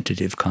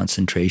 representative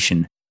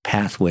concentration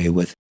pathway,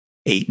 with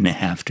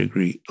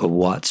 8.5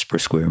 watts per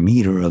square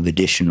meter of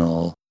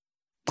additional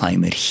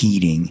climate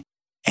heating.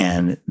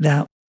 And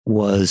that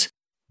was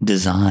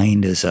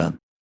designed as a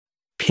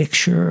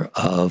picture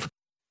of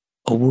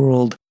a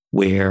world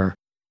where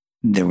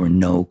there were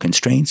no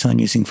constraints on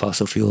using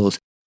fossil fuels,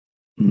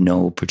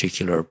 no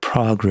particular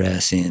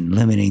progress in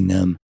limiting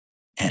them,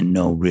 and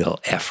no real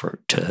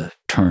effort to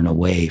turn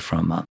away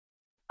from a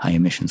high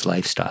emissions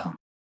lifestyle.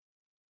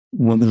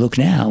 When we look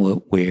now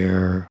at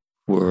where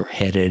we're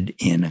headed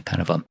in a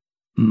kind of a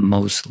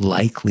most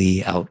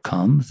likely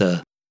outcome,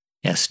 the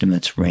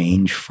estimates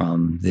range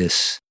from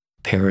this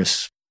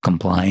Paris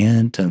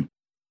compliant and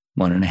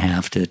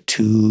 1.5 to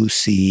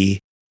 2°C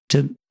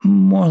to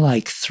more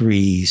like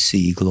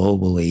 3°C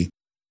globally.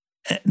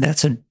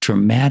 That's a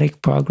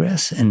dramatic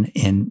progress. And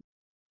in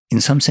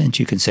some sense,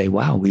 you can say,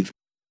 wow,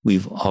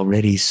 we've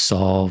already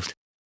solved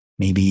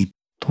maybe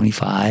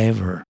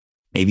 25 or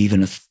maybe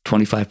even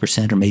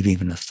 25% or maybe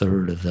even a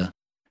third of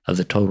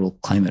the total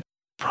climate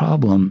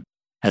problem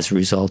as a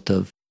result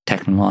of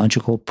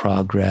technological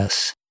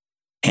progress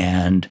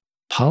and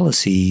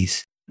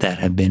policies that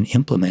have been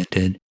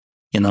implemented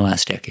in the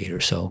last decade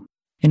or so.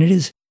 And it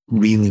is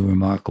really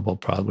remarkable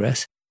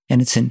progress.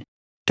 And it's an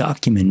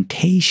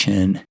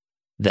documentation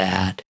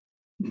that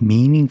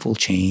meaningful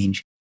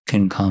change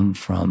can come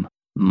from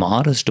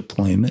modest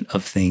deployment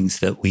of things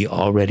that we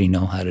already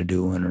know how to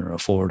do and are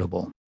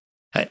affordable.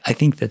 I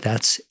think that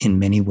that's in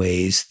many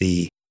ways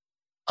the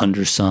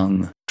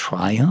undersung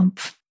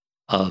triumph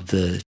of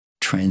the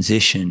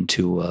transition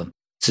to a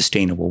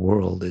sustainable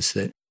world, is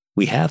that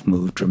we have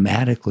moved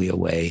dramatically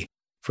away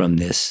from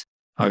this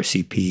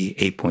RCP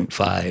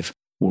 8.5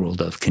 world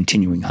of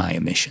continuing high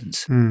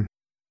emissions.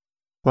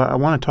 Well, I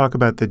want to talk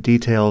about the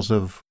details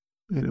of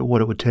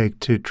what it would take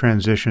to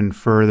transition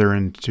further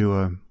into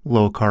a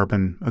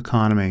low-carbon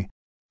economy.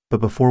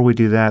 But before we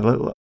do that,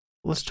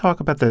 let's talk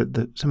about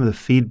some of the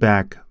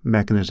feedback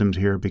mechanisms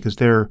here, because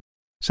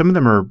some of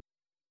them are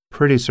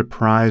pretty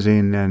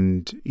surprising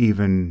and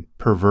even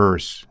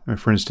perverse.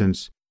 For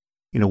instance,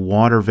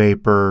 water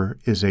vapor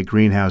is a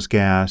greenhouse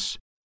gas,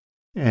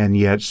 and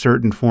yet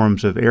certain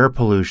forms of air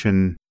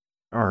pollution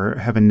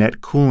have a net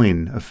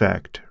cooling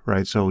effect,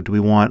 right? So do we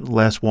want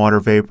less water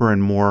vapor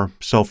and more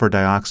sulfur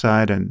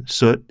dioxide and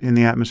soot in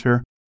the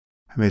atmosphere?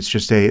 I mean, it's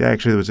just there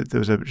was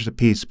just a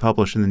piece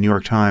published in the New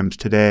York Times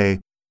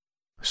today,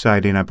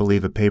 citing, I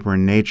believe, a paper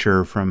in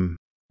Nature from,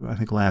 I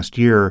think, last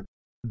year,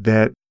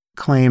 that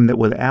claimed that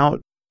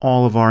without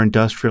all of our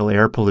industrial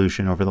air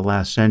pollution over the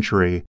last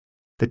century,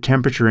 the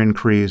temperature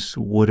increase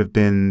would have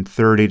been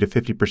 30 to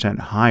 50%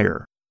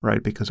 higher,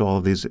 right? Because all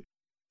of these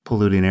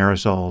polluting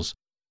aerosols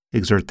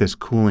exert this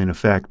cooling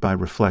effect by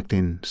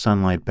reflecting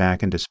sunlight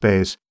back into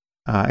space.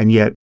 And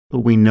yet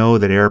we know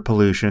that air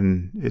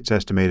pollution, it's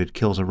estimated,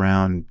 kills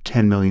around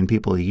 10 million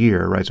people a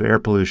year, right? So air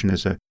pollution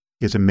is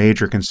a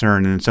major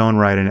concern in its own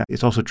right. And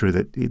it's also true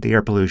that the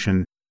air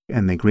pollution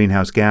and the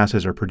greenhouse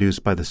gases are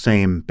produced by the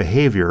same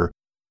behavior,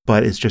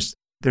 but it's just,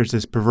 there's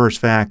this perverse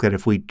fact that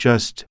if we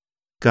just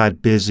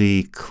got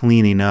busy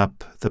cleaning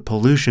up the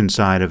pollution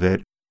side of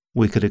it,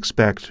 we could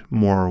expect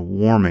more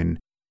warming.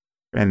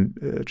 And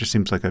it just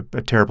seems like a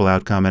terrible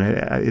outcome. And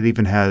it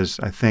even has,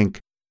 I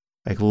think,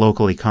 like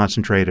locally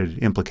concentrated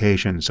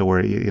implications. So where,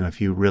 if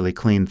you really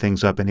clean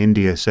things up in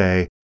India,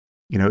 say,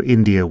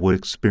 India would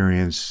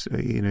experience,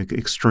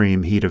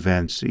 extreme heat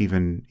events,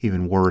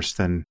 even worse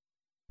than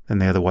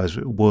they otherwise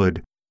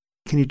would.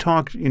 Can you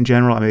talk in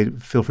general, I mean,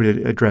 feel free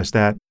to address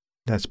that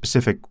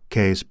specific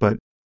case, but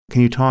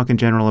can you talk in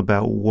general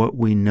about what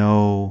we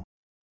know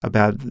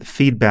about the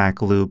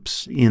feedback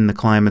loops in the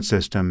climate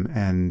system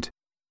and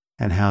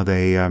how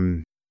they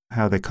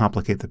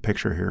complicate the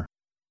picture here?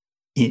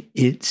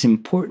 It's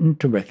important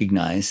to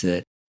recognize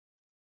that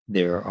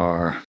there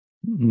are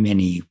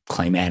many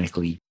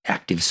climatically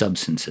active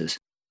substances.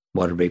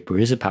 Water vapor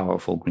is a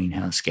powerful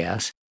greenhouse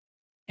gas,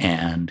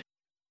 and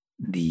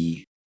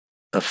the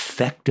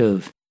effect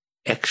of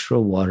extra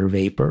water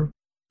vapor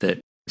that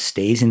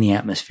stays in the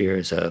atmosphere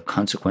as a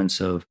consequence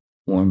of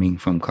warming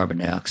from carbon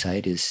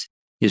dioxide is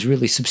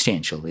really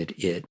substantial.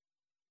 It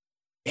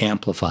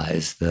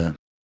amplifies the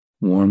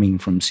warming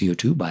from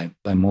CO2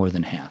 by more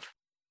than half.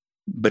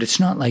 But it's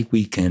not like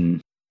we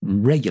can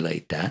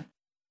regulate that.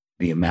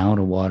 The amount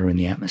of water in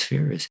the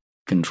atmosphere is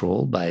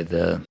controlled by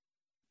the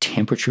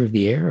temperature of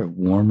the air. A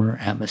warmer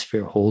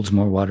atmosphere holds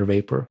more water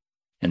vapor,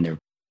 and there are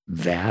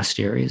vast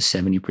areas,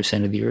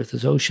 70% of the Earth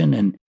is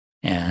ocean,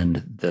 and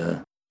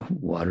the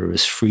water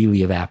is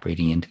freely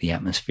evaporating into the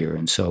atmosphere.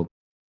 And so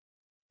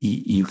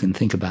you can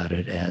think about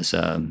it as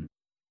a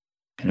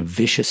kind of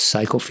vicious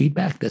cycle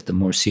feedback, that the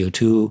more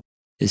CO2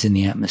 is in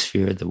the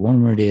atmosphere, the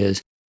warmer it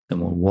is, the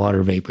more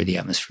water vapor the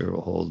atmosphere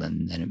will hold,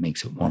 and then it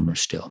makes it warmer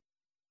still.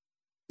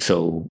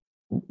 So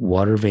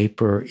water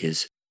vapor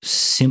is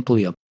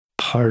simply a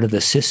part of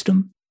the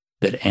system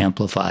that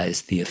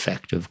amplifies the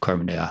effect of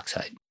carbon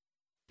dioxide.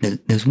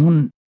 There's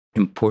one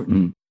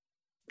important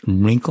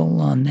wrinkle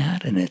on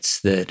that, and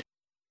it's that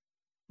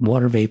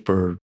water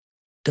vapor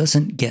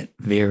doesn't get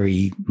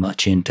very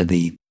much into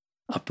the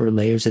upper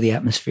layers of the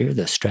atmosphere,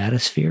 the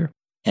stratosphere.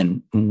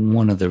 And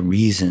one of the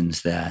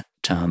reasons that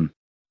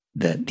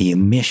the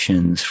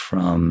emissions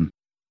from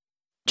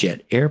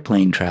jet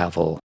airplane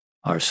travel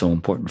are so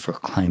important for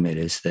climate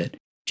is that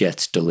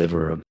jets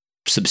deliver a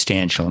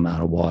substantial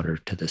amount of water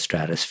to the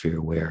stratosphere,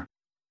 where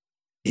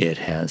it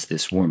has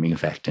this warming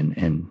effect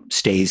and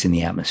stays in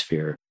the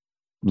atmosphere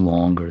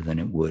longer than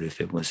it would if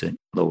it was at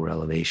lower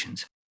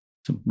elevations.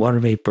 So water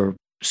vapor,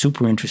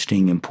 super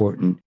interesting,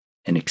 important,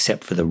 and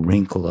except for the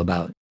wrinkle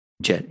about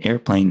jet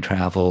airplane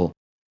travel,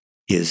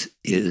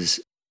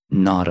 is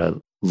not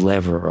a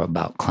lever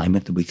about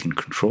climate that we can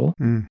control.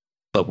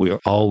 But we are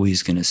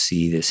always going to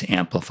see this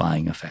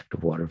amplifying effect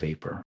of water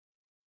vapor.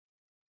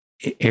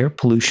 Air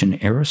pollution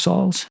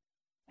aerosols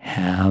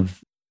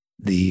have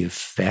the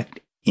effect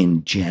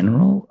in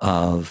general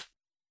of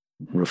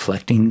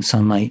reflecting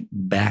sunlight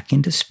back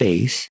into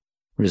space,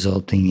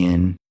 resulting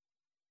in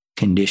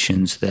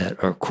conditions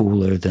that are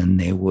cooler than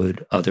they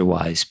would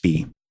otherwise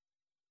be.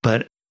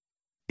 But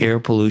air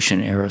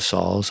pollution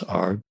aerosols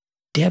are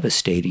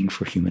devastating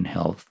for human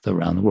health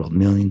around the world.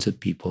 Millions of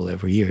people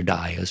every year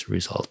die as a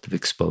result of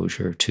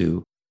exposure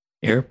to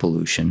air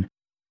pollution.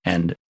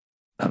 And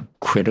a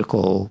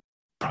critical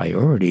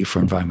priority for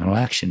environmental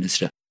action is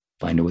to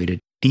find a way to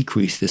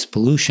decrease this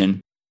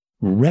pollution,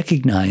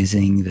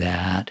 recognizing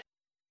that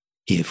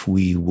if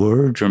we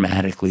were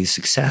dramatically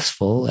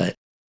successful at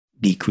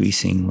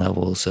decreasing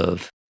levels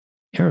of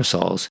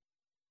aerosols,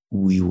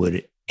 we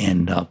would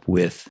end up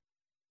with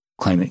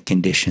climate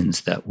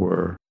conditions that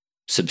were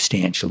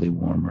substantially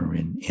warmer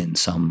in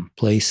some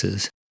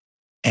places.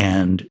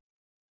 And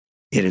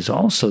it is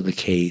also the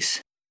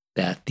case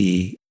that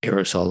the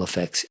aerosol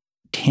effects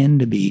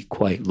tend to be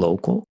quite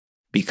local,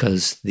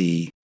 because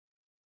the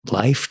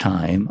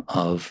lifetime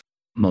of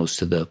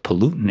most of the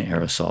pollutant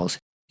aerosols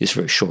is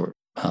very short,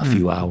 a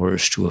few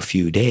hours to a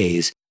few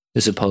days,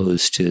 as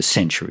opposed to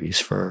centuries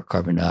for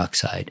carbon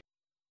dioxide.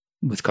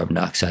 With carbon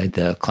dioxide,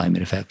 the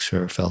climate effects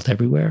are felt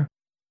everywhere.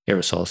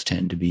 Aerosols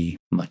tend to be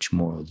much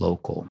more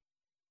local.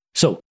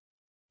 So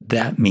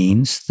that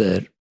means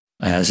that,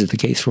 as is the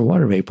case for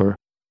water vapor,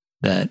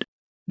 that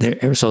their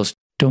aerosols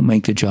don't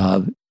make the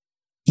job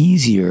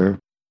easier,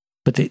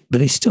 but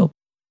they still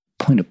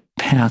point a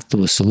path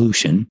to a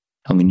solution.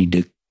 And we need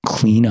to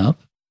clean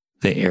up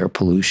the air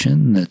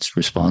pollution that's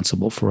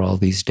responsible for all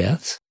these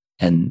deaths.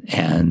 And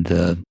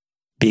the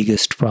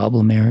biggest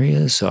problem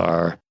areas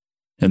are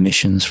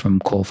emissions from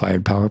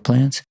coal-fired power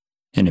plants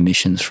and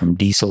emissions from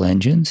diesel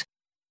engines.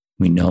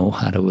 We know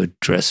how to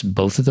address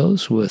both of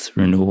those with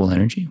renewable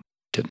energy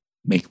to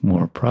make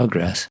more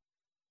progress.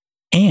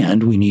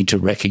 And we need to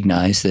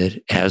recognize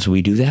that as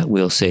we do that,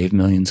 we'll save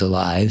millions of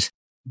lives,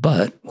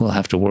 but we'll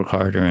have to work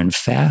harder and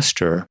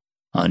faster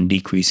on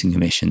decreasing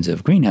emissions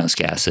of greenhouse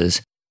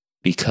gases,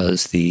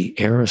 because the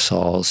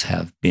aerosols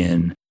have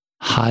been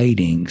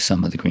hiding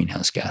some of the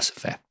greenhouse gas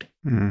effect.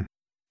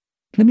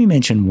 Let me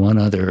mention one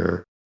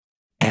other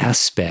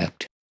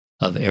aspect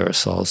of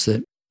aerosols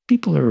that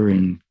people are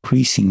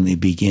increasingly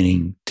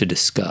beginning to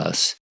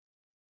discuss.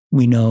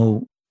 We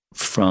know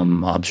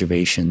from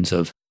observations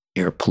of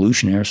air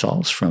pollution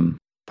aerosols from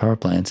power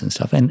plants and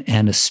stuff,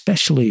 and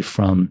especially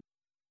from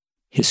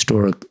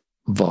historic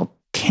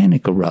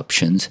volcanic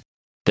eruptions,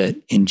 that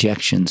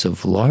injections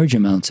of large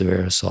amounts of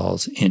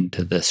aerosols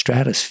into the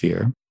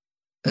stratosphere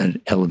at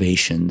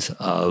elevations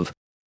of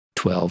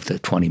 12 to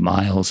 20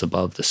 miles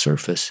above the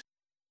surface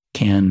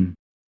can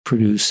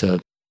produce a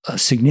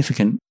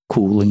significant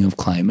cooling of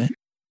climate.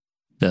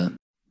 The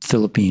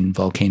Philippine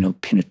volcano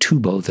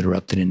Pinatubo that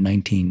erupted in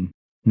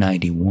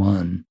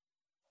 1991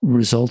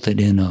 resulted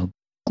in a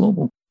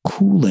global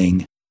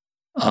cooling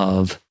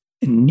of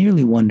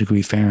nearly 1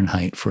 degree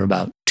Fahrenheit for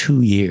about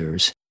 2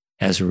 years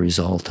as a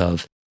result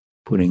of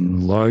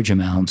putting large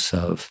amounts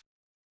of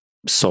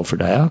sulfur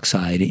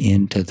dioxide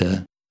into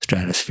the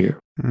stratosphere,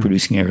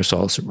 producing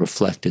aerosols that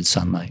reflected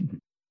sunlight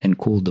and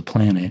cooled the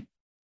planet.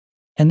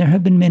 And there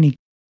have been many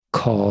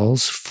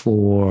calls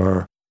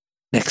for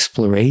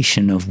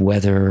exploration of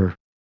whether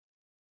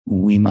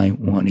we might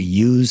want to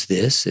use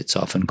this. It's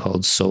often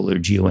called solar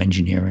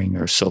geoengineering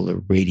or solar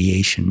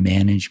radiation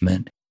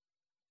management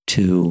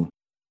to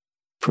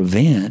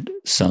prevent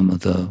some of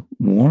the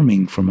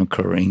warming from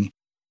occurring,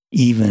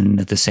 even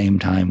at the same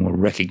time we're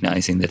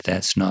recognizing that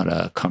that's not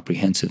a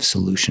comprehensive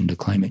solution to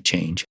climate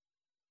change.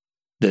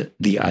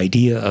 The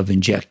idea of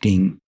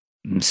injecting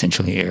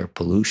essentially air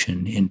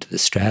pollution into the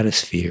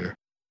stratosphere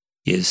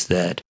is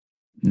that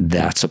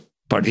that's a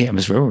part of the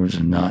atmosphere which is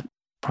not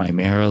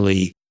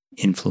primarily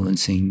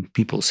influencing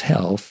people's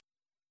health,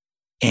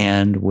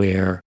 and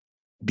where,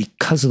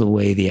 because of the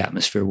way the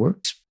atmosphere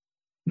works,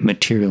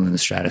 material in the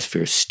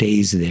stratosphere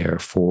stays there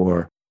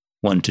for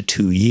 1 to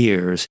 2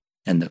 years,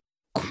 and the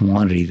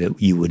quantity that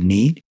you would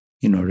need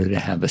in order to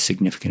have a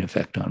significant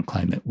effect on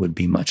climate would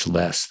be much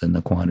less than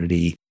the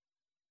quantity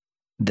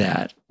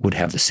that would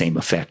have the same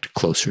effect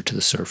closer to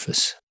the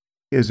surface.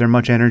 Is there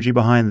much energy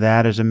behind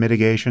that as a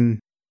mitigation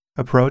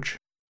approach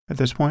at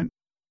this point?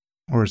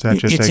 Or is that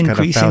just a kind of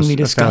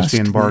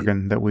Faustian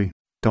bargain that we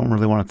don't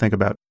really want to think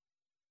about?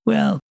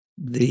 Well,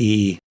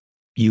 the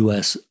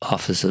U.S.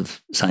 Office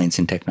of Science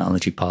and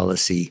Technology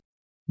Policy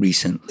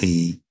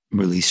recently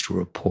released a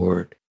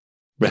report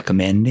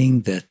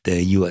recommending that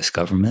the U.S.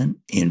 government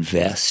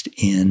invest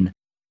in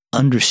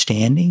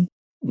understanding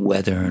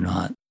whether or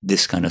not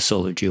this kind of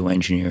solar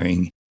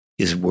geoengineering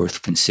is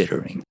worth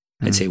considering.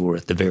 I'd say we're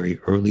at the very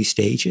early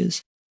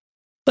stages,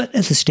 but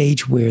at the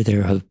stage where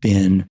there have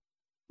been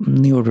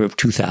in the order of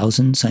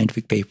 2,000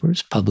 scientific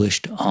papers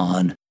published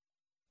on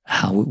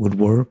how it would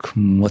work,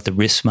 what the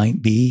risks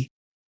might be,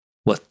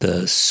 what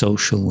the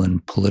social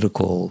and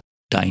political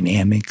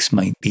dynamics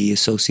might be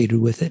associated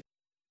with it.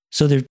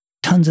 So there are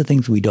tons of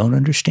things we don't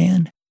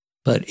understand,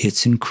 but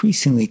it's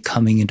increasingly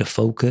coming into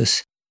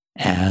focus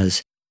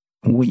as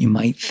what you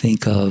might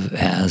think of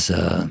as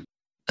an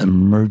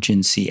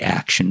emergency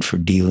action for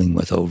dealing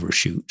with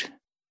overshoot.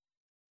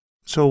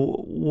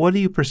 So what do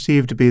you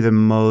perceive to be the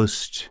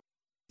most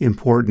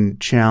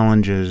important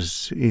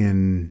challenges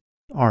in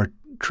our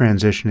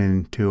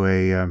transitioning to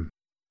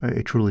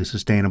a truly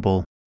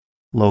sustainable,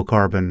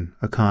 low-carbon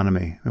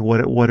economy?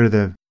 What are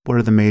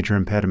the major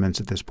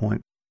impediments at this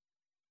point?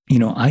 You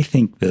know, I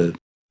think the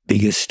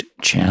biggest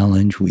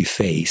challenge we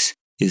face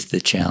is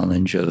the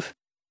challenge of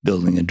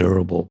building a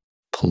durable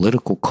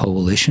political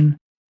coalition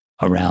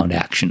around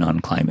action on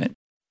climate.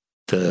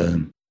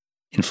 The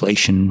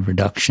Inflation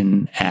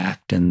Reduction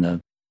Act and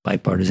the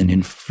Bipartisan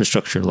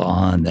Infrastructure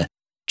Law and the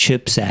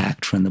CHIPS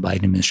Act from the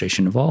Biden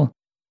administration have all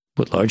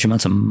put large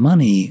amounts of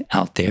money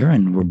out there,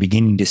 and we're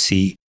beginning to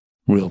see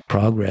real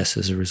progress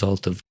as a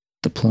result of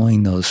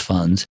deploying those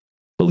funds.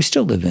 But we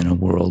still live in a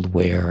world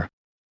where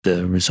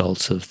the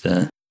results of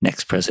the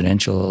next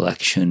presidential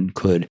election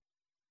could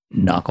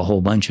knock a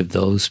whole bunch of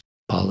those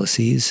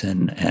policies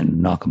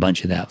and knock a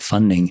bunch of that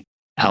funding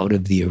out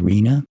of the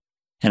arena.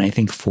 And I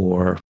think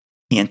for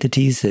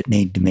entities that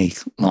need to make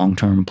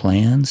long-term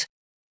plans,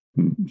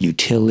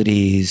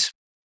 utilities,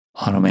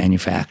 auto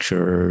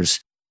manufacturers,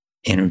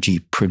 energy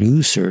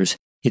producers,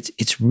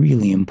 it's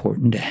really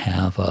important to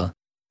have a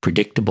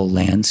predictable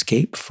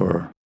landscape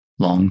for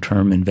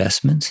long-term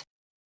investments.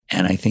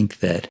 And I think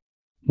that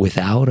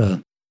without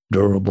a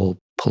durable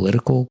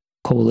political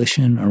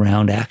coalition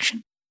around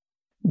action,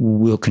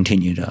 we'll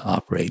continue to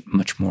operate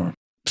much more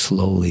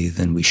slowly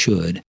than we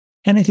should.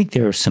 And I think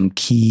there are some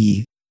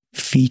key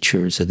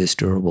features of this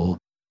durable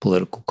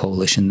political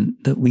coalition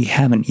that we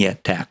haven't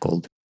yet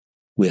tackled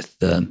with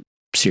the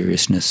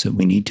seriousness that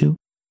we need to.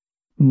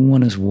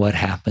 One is what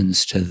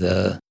happens to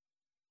the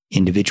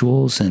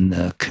individuals and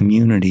the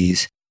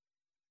communities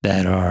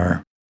that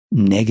are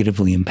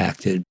negatively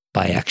impacted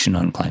by action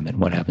on climate.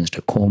 What happens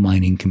to coal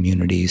mining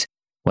communities?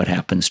 What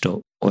happens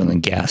to oil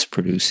and gas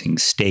producing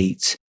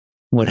states?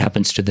 What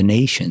happens to the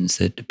nations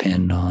that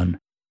depend on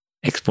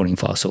exporting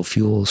fossil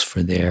fuels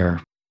for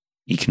their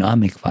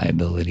economic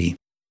viability?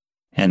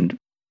 And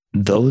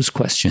those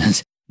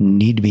questions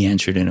need to be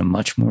answered in a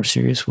much more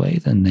serious way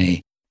than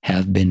they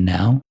have been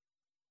now.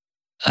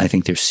 I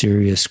think there's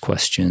serious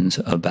questions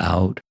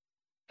about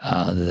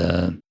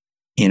the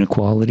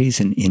inequalities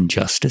and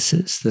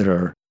injustices that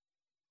are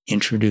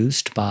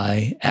introduced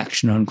by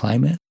action on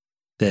climate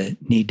that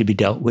need to be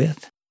dealt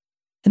with.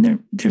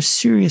 And there's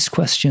serious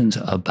questions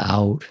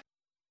about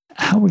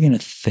how we're going to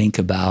think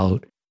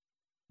about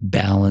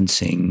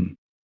balancing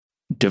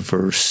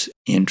diverse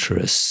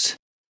interests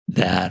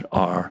that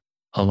are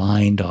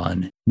aligned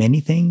on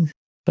many things,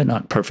 but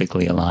not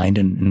perfectly aligned.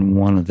 And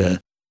one of the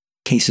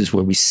cases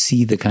where we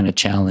see the kind of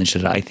challenge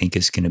that I think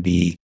is going to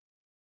be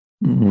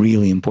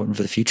really important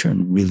for the future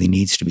and really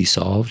needs to be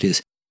solved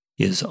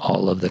is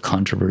all of the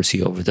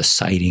controversy over the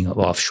siting of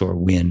offshore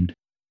wind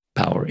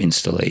power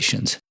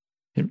installations.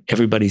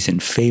 Everybody's in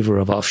favor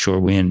of offshore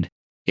wind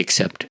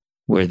except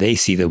where they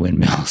see the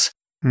windmills,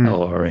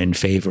 or in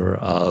favor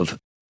of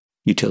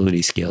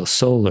utility scale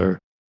solar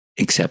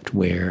except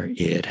where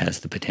it has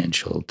the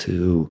potential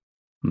to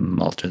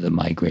alter the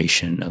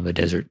migration of a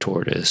desert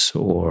tortoise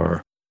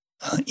or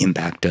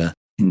impact a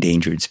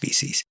endangered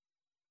species.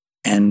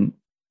 And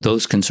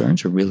those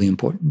concerns are really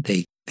important.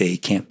 They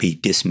can't be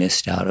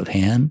dismissed out of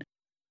hand.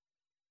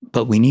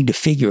 But we need to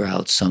figure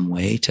out some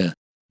way to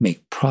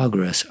make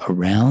progress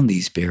around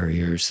these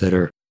barriers that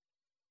are,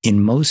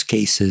 in most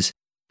cases,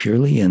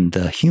 purely in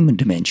the human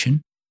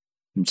dimension.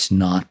 It's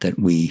not that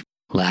we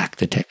lack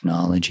the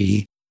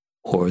technology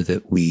or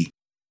that we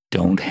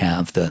don't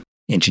have the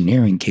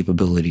engineering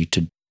capability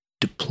to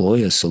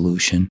deploy a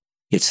solution.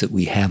 It's that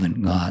we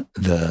haven't got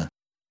the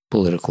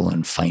political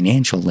and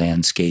financial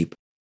landscape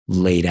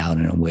laid out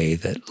in a way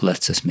that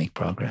lets us make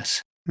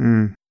progress.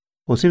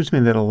 Well, it seems to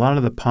me that a lot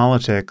of the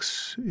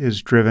politics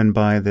is driven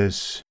by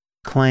this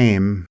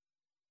claim,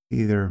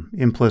 either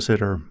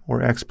implicit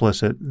or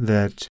explicit,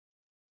 that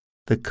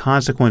the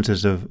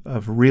consequences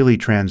of really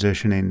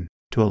transitioning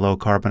to a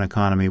low-carbon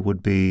economy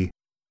would be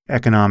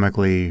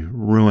economically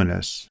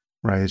ruinous,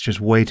 right? It's just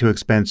way too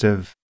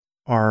expensive.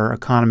 Our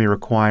economy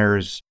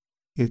requires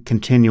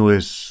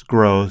continuous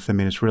growth. I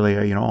mean, it's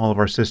really, all of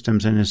our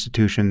systems and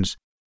institutions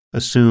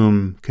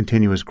assume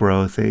continuous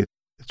growth.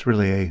 It's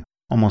really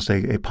almost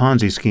a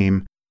Ponzi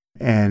scheme,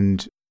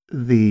 and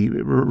the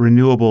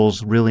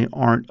renewables really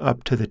aren't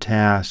up to the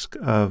task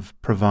of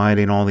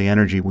providing all the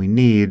energy we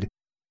need.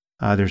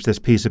 There's this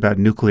piece about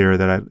nuclear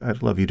that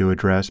I'd love you to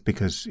address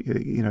because,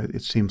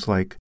 it seems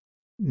like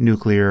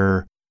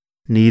nuclear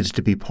needs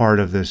to be part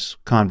of this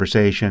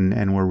conversation,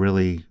 and we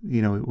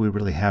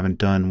really haven't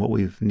done what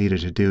we've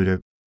needed to do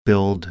to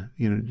build,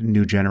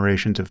 new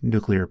generations of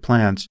nuclear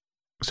plants.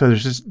 So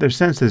there's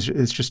sense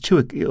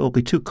that it'll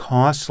be too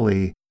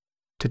costly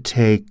to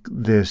take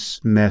this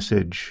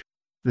message,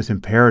 this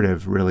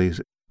imperative really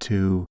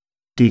to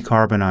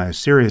decarbonize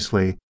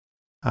seriously,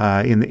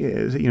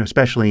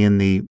 especially in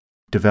the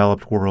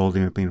developed world,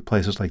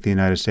 places like the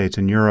United States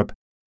and Europe.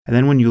 And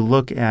then when you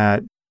look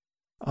at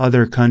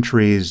other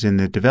countries in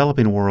the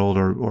developing world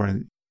or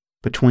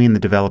between the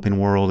developing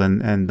world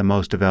and the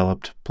most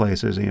developed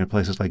places,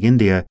 places like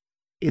India,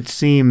 it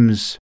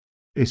seems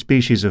a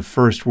species of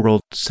first world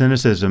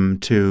cynicism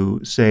to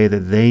say that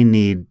they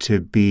need to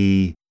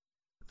be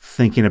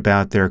thinking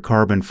about their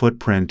carbon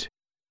footprint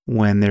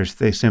when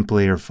they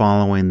simply are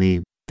following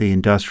the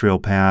industrial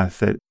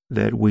path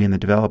that we in the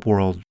developed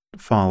world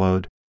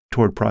followed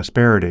toward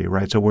prosperity,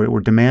 right? So we're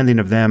demanding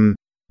of them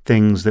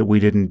things that we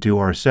didn't do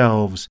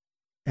ourselves,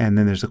 and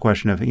then there's the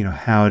question of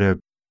how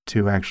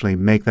to actually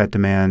make that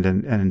demand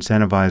and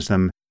incentivize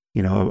them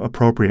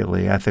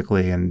appropriately,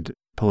 ethically, and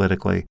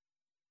politically.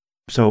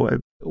 So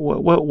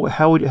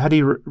how do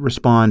you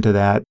respond to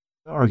that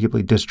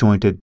arguably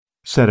disjointed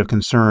set of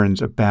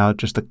concerns about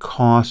just the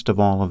cost of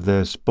all of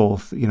this,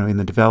 both in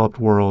the developed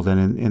world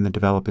and in the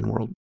developing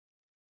world?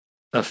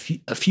 A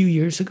few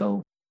years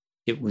ago,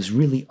 it was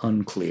really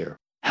unclear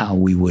how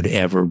we would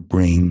ever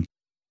bring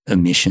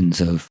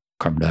emissions of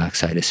carbon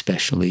dioxide,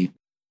 especially,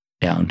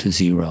 down to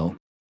zero.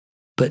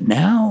 But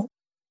now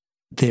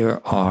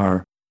there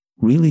are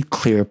really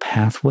clear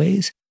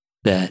pathways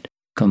that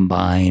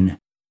combine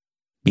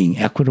being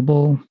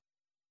equitable,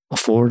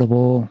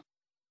 affordable,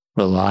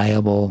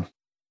 reliable,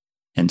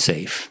 and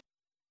safe.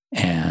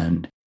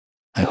 And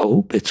I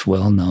hope it's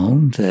well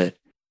known that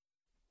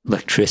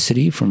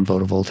electricity from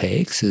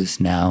photovoltaics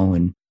is now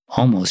in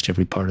almost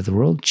every part of the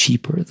world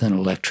cheaper than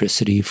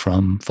electricity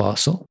from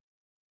fossil.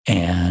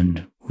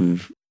 And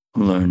we've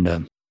learned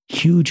a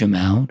huge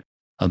amount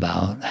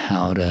about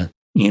how to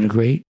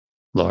integrate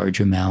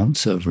large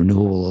amounts of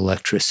renewable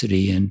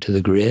electricity into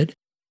the grid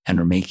and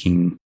are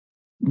making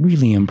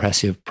really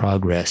impressive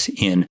progress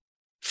in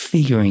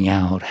figuring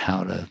out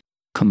how to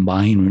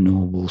combine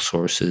renewable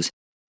sources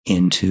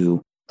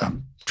into a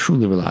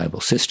truly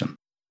reliable system.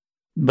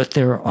 But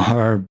there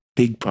are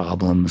big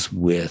problems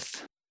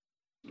with,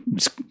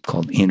 it's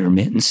called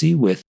intermittency,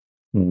 with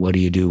what do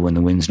you do when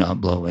the wind's not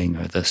blowing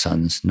or the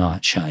sun's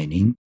not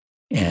shining?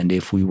 And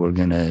if we were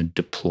going to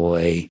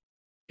deploy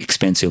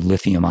expensive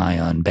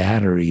lithium-ion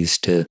batteries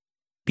to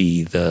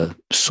be the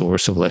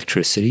source of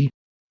electricity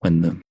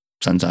when the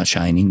sun's not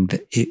shining,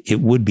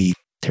 it would be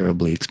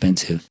terribly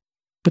expensive.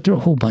 But there are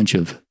a whole bunch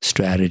of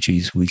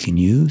strategies we can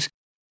use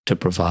to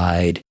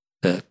provide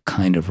the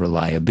kind of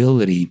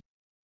reliability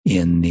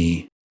in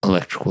the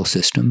electrical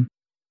system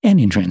and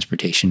in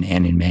transportation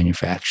and in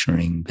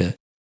manufacturing that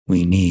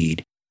we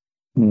need.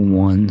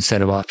 One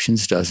set of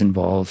options does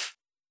involve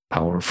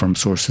power from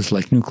sources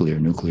like nuclear.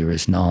 Nuclear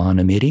is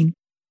non-emitting,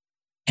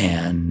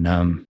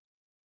 and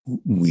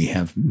we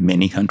have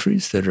many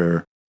countries that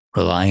are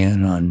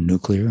reliant on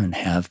nuclear and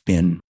have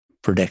been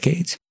for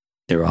decades.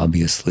 There are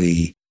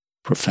obviously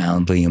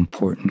profoundly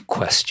important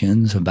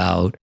questions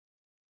about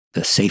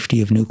the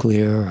safety of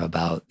nuclear,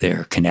 about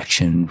their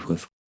connection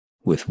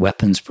with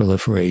weapons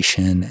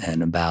proliferation,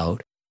 and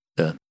about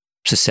the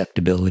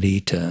susceptibility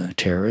to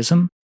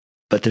terrorism.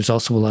 But there's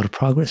also a lot of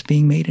progress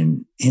being made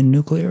in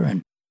nuclear.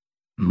 And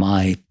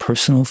my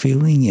personal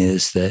feeling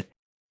is that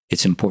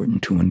it's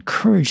important to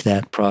encourage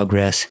that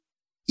progress,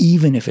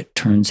 even if it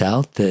turns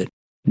out that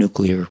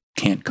nuclear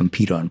can't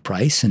compete on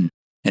price. And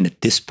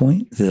at this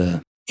point,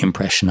 the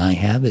impression I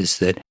have is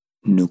that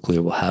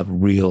nuclear will have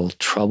real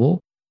trouble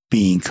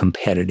being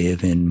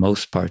competitive in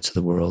most parts of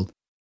the world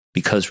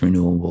because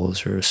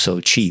renewables are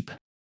so cheap.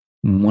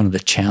 One of the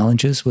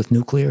challenges with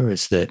nuclear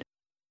is that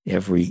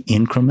every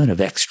increment of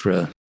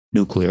extra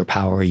nuclear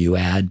power you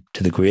add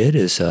to the grid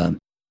is an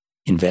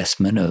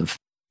investment of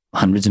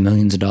hundreds of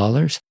millions of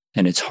dollars,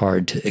 and it's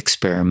hard to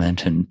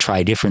experiment and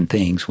try different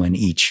things when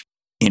each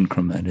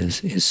increment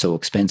is so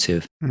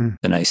expensive.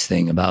 The nice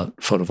thing about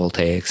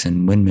photovoltaics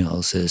and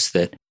windmills is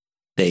that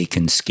they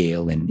can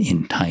scale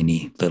in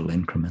tiny little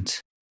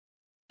increments.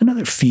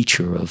 Another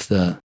feature of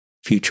the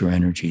future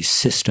energy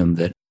system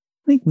that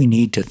I think we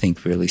need to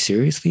think really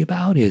seriously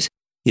about is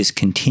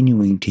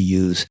continuing to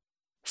use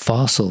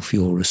fossil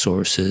fuel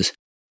resources,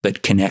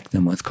 but connect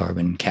them with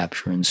carbon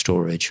capture and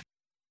storage.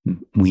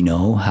 We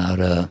know how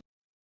to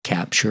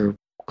capture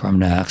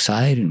carbon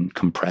dioxide and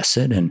compress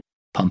it and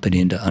pump it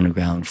into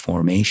underground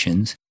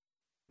formations.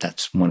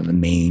 That's one of the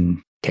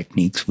main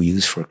techniques we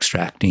use for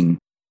extracting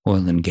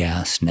oil and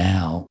gas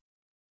now.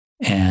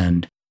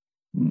 And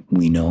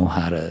we know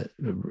how to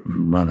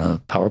run a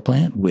power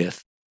plant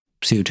with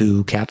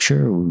CO2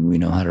 capture. We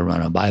know how to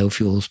run a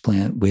biofuels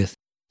plant with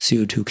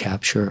CO2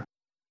 capture.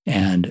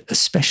 And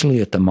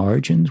especially at the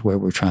margins where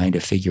we're trying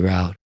to figure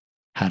out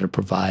how to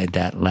provide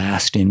that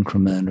last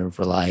increment of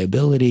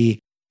reliability,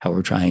 how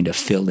we're trying to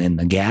fill in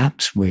the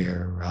gaps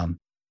where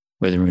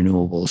the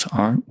renewables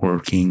aren't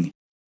working,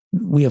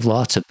 we have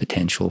lots of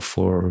potential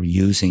for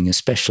using,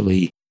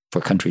 especially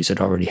for countries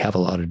that already have a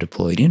lot of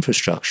deployed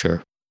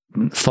infrastructure,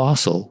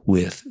 fossil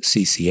with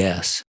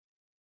CCS.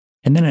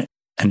 And then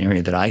an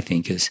area that I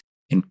think is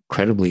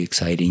incredibly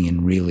exciting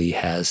and really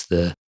has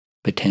the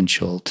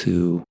potential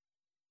to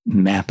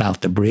map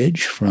out the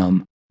bridge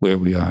from where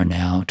we are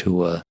now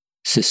to a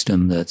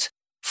system that's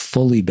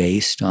fully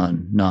based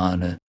on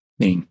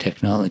non-emitting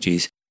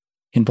technologies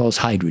involves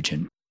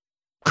hydrogen.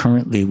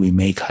 Currently, we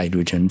make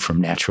hydrogen from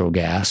natural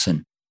gas,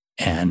 and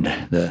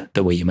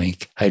the way you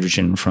make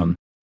hydrogen from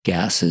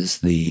gas is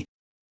the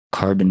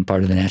carbon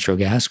part of the natural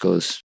gas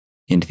goes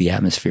into the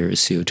atmosphere as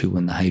CO2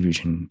 when the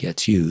hydrogen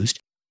gets used.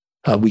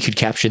 We could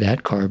capture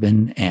that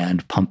carbon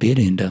and pump it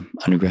into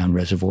underground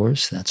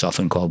reservoirs. That's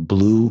often called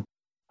blue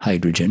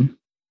hydrogen.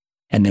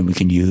 And then we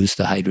can use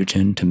the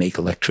hydrogen to make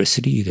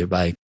electricity, either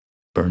by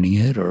burning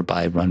it or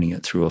by running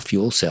it through a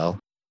fuel cell.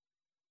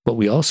 But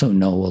we also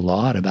know a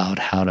lot about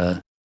how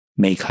to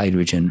make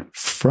hydrogen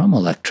from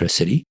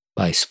electricity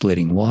by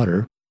splitting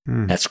water.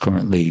 That's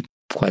currently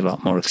quite a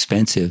lot more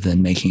expensive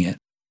than making it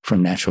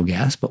from natural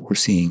gas, but we're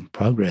seeing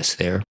progress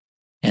there.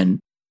 And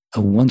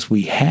once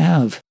we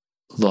have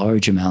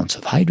large amounts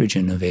of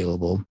hydrogen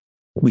available,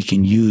 we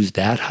can use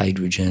that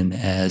hydrogen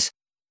as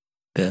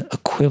the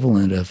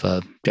equivalent of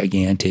a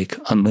gigantic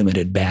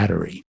unlimited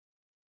battery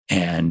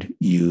and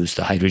use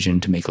the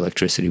hydrogen to make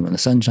electricity when the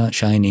sun's not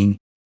shining,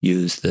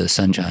 use the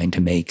sunshine to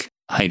make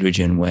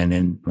hydrogen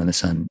when the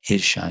sun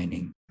is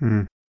shining.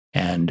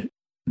 And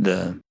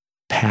the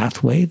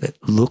pathway that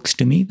looks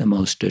to me the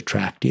most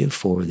attractive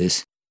for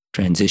this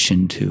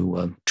transition to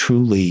a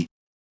truly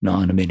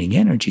non-emitting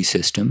energy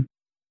system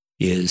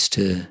is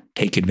to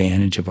take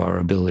advantage of our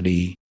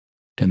ability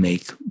to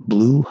make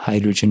blue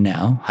hydrogen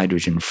now,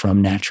 hydrogen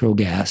from natural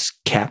gas,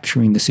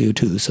 capturing the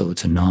CO2, so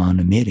it's a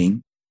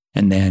non-emitting.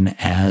 And then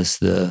as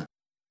the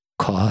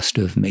cost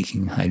of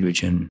making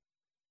hydrogen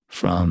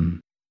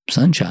from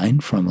sunshine,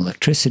 from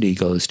electricity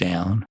goes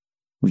down,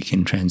 we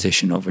can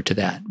transition over to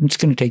that. It's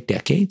going to take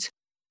decades,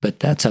 but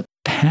that's a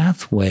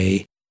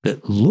pathway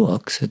that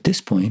looks, at this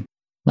point,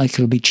 like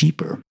it'll be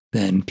cheaper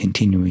than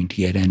continuing to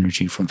get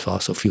energy from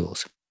fossil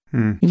fuels.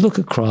 You look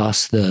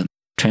across the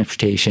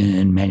transportation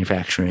and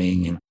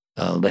manufacturing and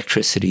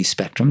electricity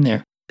spectrum,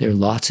 there are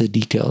lots of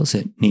details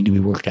that need to be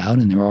worked out,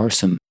 and there are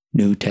some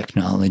new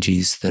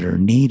technologies that are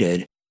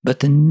needed, but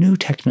the new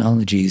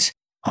technologies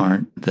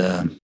aren't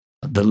the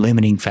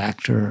limiting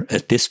factor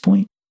at this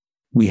point.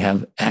 We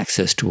have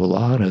access to a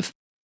lot of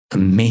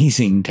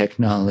amazing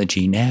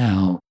technology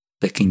now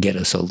that can get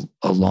us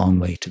a long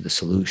way to the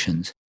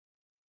solutions.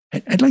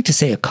 I'd like to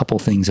say a couple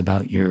things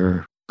about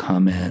your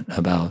comment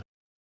about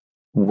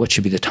what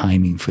should be the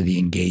timing for the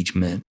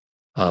engagement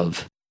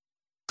of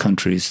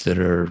countries that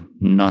are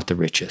not the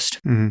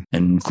richest, and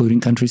including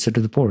countries that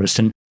are the poorest.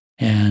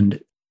 And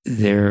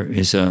there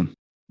is a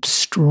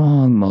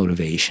strong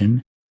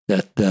motivation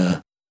that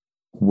the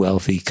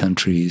wealthy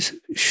countries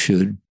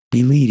should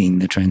be leading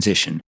the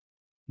transition.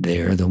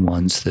 They're the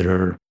ones that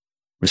are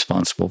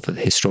responsible for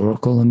the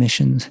historical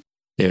emissions.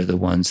 They're the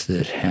ones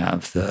that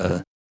have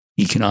the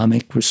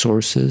economic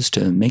resources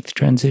to make the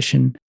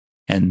transition.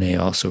 And they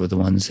also are the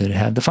ones that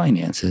have the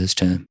finances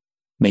to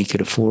make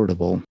it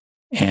affordable.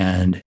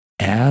 And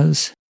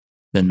as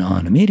the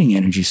non-emitting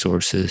energy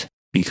sources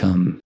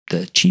become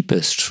the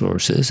cheapest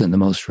sources and the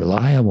most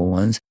reliable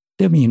ones,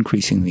 they'll be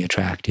increasingly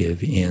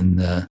attractive in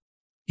the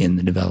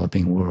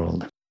developing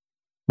world.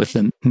 With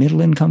the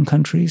middle-income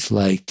countries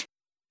like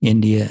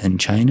India and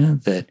China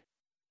that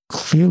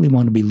clearly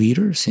want to be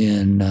leaders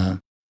in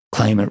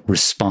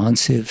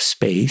climate-responsive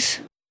space,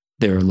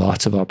 there are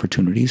lots of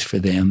opportunities for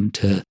them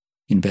to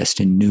invest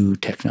in new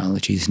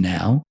technologies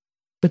now,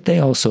 but they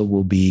also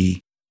will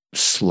be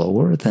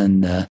slower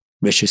than the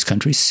richest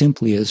countries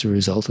simply as a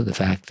result of the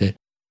fact that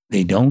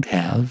they don't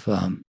have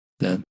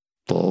the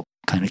full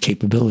kind of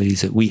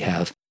capabilities that we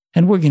have.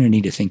 And we're going to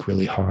need to think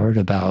really hard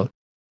about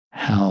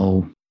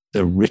how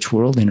the rich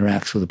world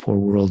interacts with the poor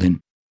world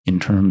in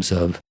terms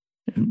of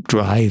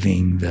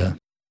driving the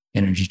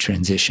energy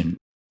transition.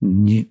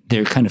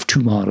 There are kind of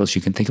two models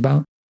you can think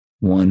about.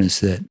 One is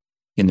that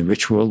in the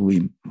rich world,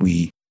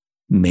 we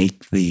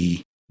make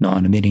the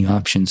non-emitting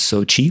options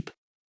so cheap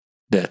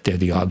that they're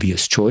the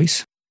obvious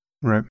choice.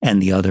 Right.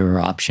 And the other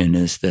option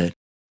is that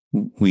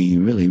we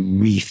really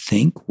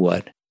rethink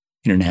what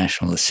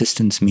international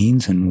assistance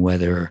means and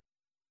whether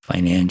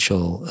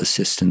financial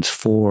assistance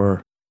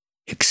for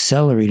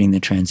accelerating the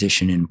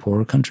transition in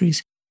poorer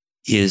countries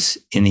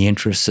is in the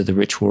interests of the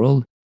rich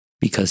world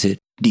because it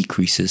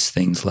decreases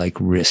things like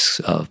risks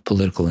of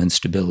political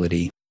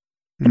instability.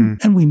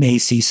 And we may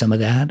see some of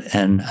that.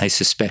 And I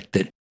suspect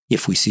that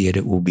if we see it,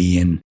 it will be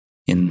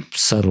in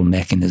subtle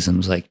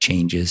mechanisms like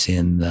changes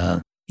in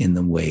the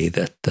way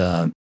that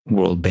the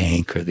World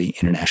Bank or the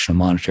International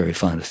Monetary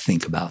Fund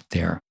think about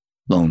their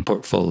loan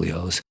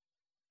portfolios.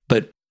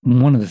 But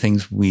one of the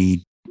things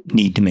we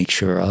need to make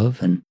sure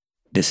of, and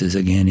this is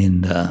again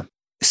in the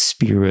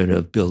spirit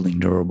of building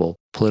durable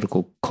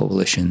political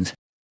coalitions,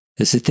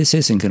 is that this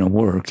isn't going to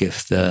work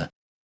if the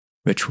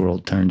rich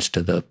world turns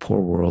to the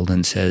poor world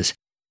and says,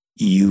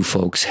 you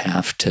folks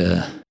have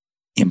to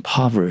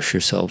impoverish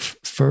yourself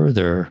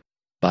further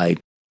by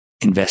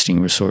investing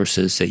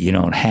resources that you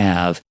don't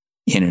have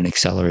in an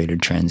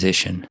accelerated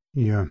transition.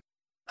 Yeah.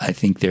 I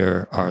think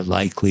there are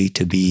likely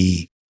to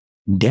be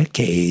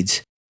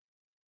decades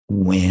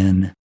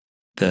when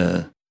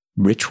the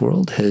rich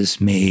world has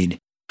made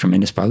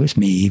tremendous progress,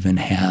 may even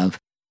have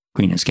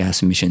greenhouse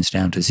gas emissions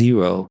down to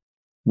zero,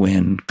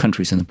 when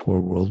countries in the poor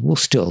world will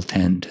still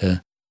tend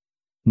to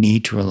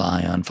need to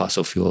rely on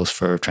fossil fuels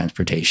for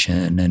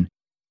transportation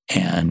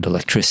and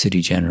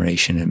electricity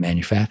generation and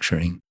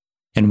manufacturing.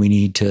 And we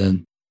need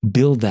to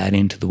build that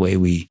into the way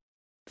we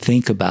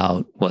think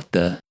about what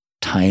the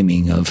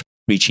timing of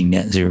reaching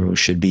net zero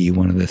should be.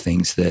 One of the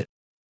things that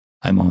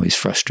I'm always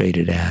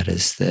frustrated at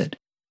is that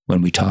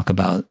when we talk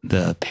about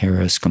the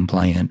Paris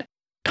compliant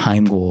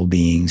time goal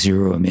being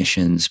zero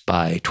emissions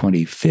by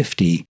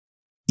 2050,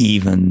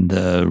 even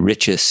the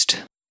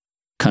richest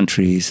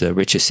countries, the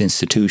richest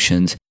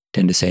institutions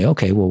tend to say,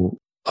 okay, well,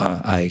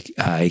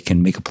 I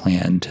can make a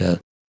plan to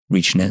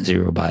reach net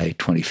zero by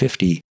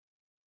 2050,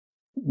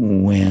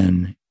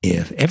 when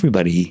if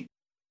everybody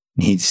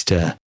needs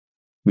to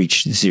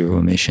reach zero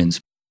emissions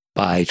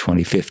by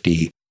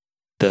 2050,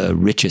 the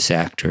richest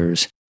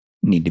actors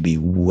need to be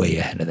way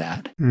ahead of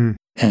that.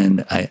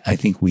 And I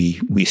think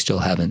we still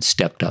haven't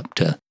stepped up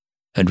to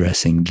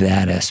addressing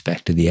that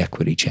aspect of the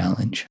equity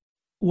challenge.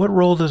 What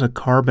role does a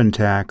carbon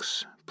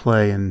tax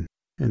play in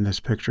this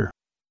picture?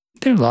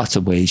 There are lots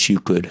of ways you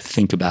could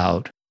think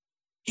about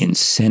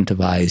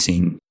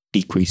incentivizing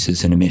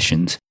decreases in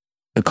emissions.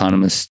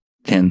 Economists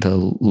tend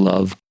to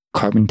love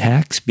carbon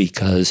tax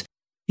because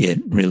it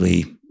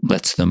really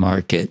lets the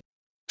market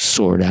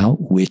sort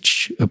out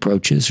which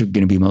approaches are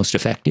going to be most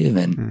effective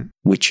and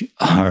which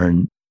are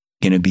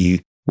going to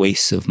be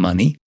wastes of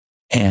money.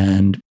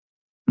 And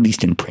at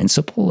least in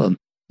principle,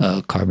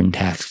 a carbon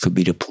tax could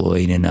be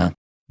deployed in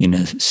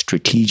a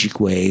strategic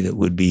way that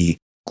would be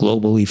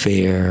globally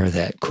fair,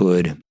 that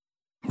could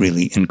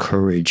really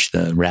encourage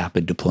the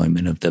rapid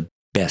deployment of the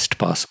best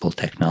possible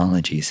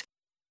technologies.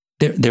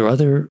 There are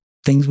other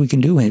things we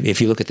can do. If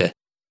you look at the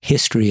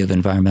history of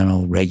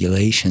environmental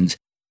regulations,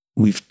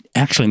 we've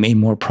actually made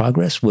more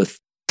progress with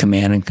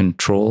command and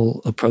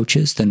control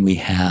approaches than we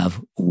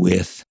have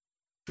with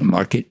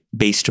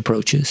market-based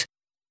approaches.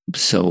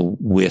 So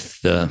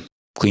with the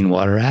Clean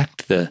Water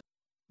Act,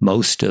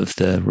 most of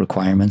the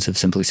requirements have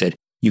simply said,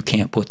 you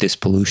can't put this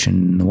pollution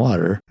in the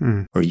water,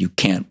 or you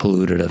can't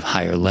pollute at a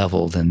higher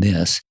level than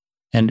this.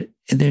 And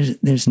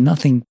there's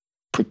nothing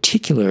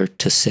particular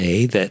to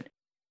say that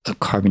a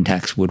carbon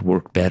tax would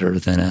work better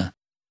than a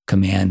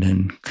command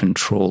and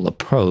control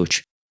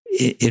approach.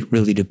 It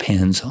really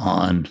depends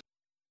on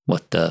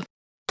what the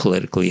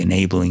politically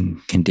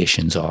enabling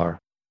conditions are.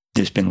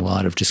 There's been a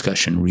lot of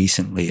discussion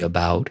recently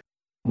about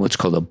what's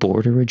called a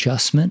border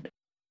adjustment,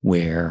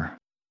 where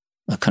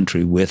a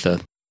country with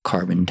a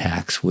carbon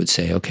tax would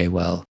say, okay,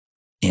 well,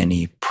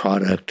 any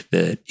product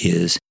that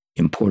is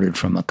imported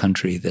from a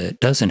country that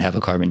doesn't have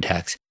a carbon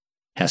tax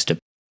has to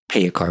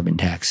pay a carbon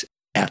tax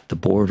at the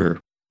border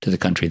to the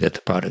country that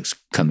the product's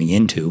coming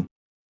into.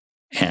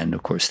 And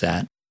of course,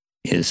 that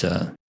is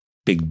a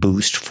big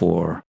boost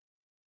for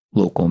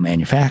local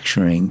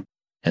manufacturing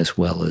as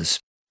well as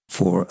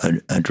for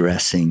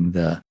addressing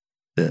the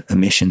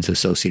emissions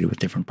associated with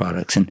different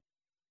products. And,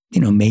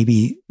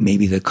 maybe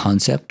the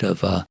concept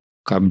of a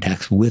carbon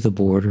tax with a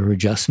border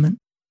adjustment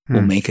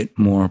will make it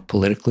more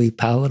politically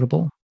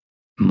palatable.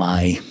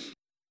 My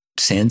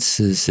sense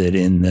is that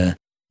in the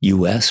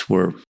U.S.,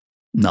 we're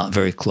not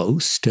very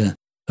close to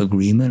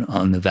agreement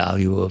on the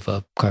value of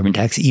a carbon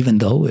tax, even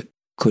though it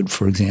could,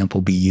 for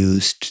example, be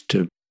used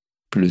to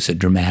produce a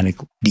dramatic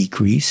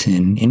decrease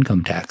in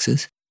income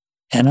taxes.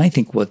 And I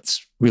think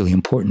what's really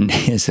important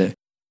is that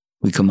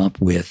we come up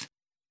with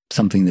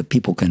something that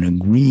people can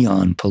agree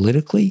on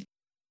politically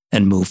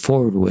and move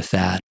forward with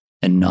that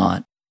and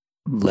not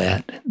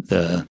let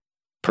the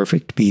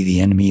perfect be the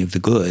enemy of the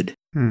good,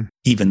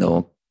 even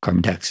though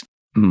carbon tax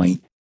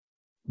might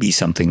be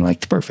something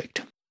like the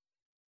perfect.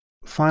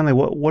 Finally,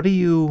 what are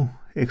you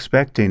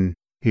expecting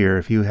here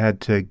if you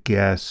had to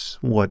guess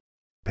what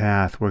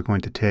path we're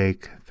going to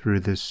take through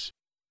the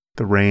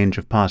range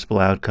of possible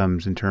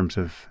outcomes in terms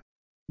of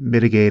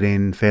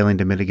mitigating, failing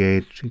to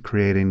mitigate,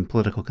 creating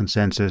political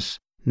consensus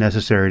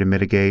necessary to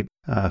mitigate,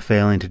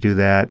 failing to do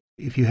that?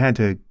 If you had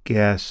to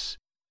guess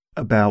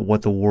about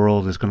what the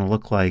world is going to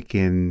look like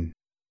in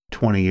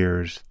 20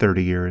 years,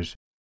 30 years,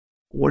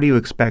 what are you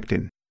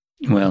expecting?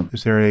 Well,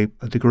 is there a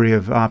degree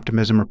of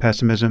optimism or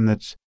pessimism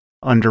that's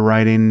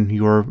underwriting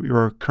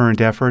your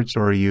current efforts,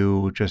 or are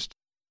you just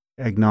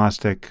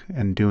agnostic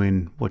and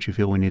doing what you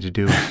feel we need to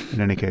do in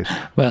any case?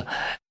 Well,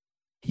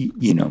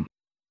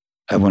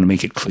 I want to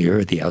make it clear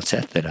at the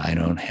outset that I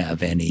don't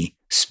have any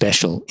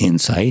special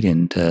insight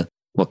into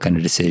what kind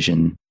of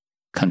decision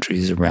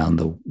countries around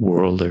the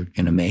world are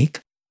going to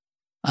make.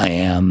 I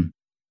am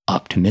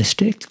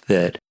optimistic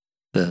that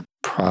the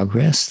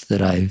progress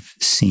that I've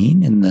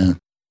seen in the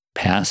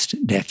past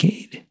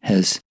decade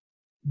has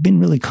been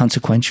really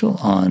consequential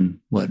on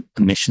what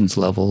emissions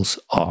levels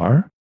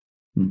are.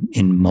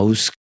 In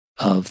most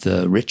of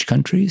the rich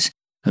countries,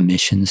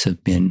 emissions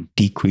have been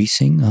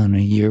decreasing on a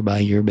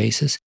year-by-year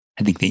basis.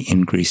 I think they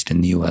increased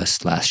in the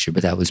U.S. last year,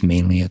 but that was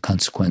mainly a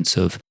consequence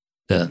of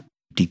the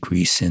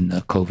decrease in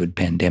the COVID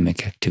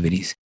pandemic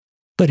activities.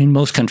 But in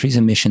most countries,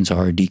 emissions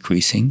are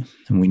decreasing,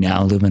 and we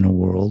now live in a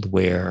world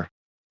where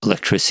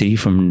electricity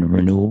from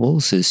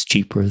renewables is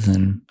cheaper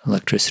than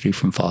electricity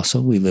from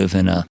fossil. We live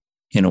in a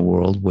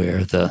world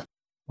where the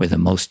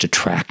most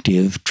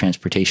attractive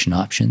transportation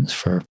options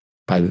for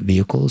private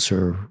vehicles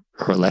are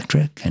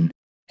electric,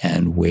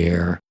 and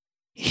where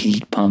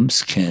heat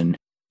pumps can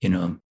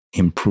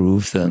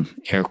improve the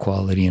air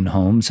quality in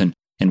homes, and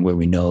where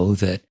we know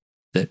that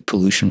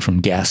pollution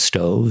from gas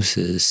stoves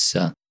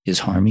is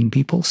harming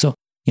people. So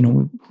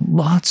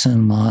lots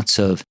and lots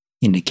of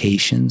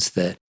indications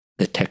that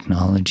the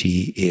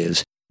technology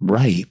is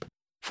ripe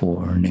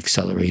for an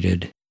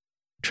accelerated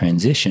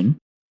transition.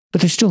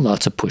 But there's still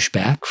lots of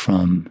pushback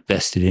from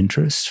vested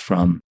interests,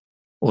 from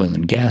oil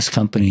and gas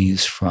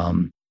companies,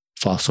 from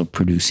fossil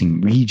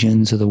producing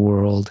regions of the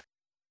world,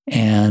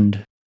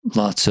 and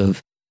lots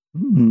of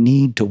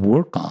need to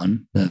work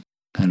on the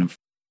kind of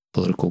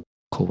political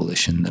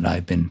coalition that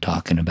I've been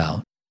talking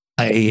about.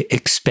 I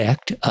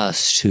expect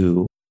us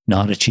to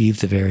not achieve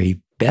the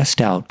very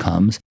best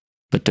outcomes,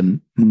 but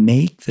to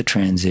make the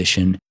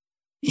transition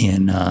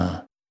in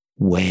a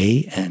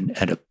way and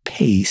at a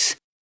pace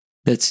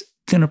that's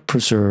going to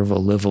preserve a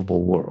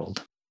livable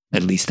world.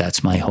 At least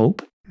that's my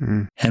hope.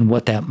 And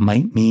what that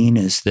might mean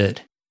is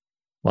that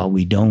while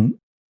we don't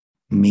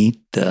meet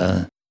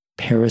the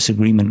Paris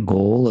Agreement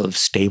goal of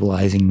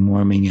stabilizing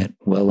warming at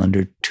well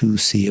under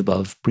 2°C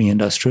above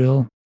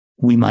pre-industrial,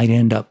 we might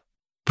end up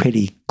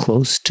pretty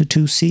close to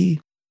 2°C,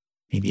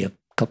 maybe a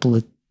couple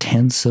of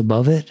tenths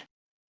above it.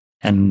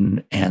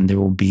 And there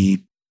will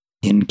be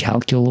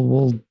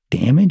incalculable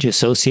damage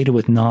associated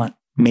with not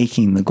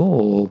making the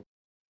goal,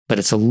 but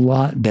it's a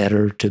lot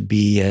better to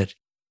be at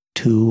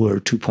 2 or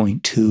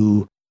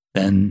 2.2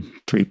 than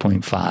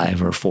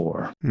 3.5 or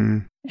 4.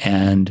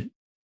 And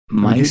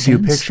do you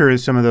picture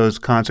some of those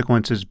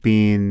consequences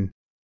being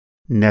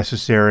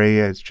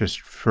necessary as just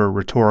for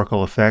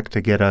rhetorical effect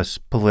to get us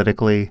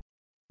politically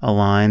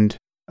aligned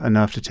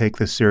enough to take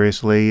this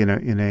seriously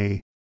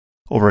in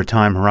over a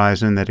time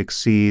horizon that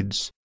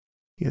exceeds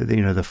the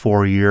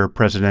 4-year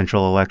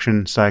presidential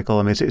election cycle?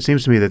 I mean, it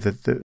seems to me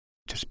that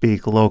to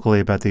speak locally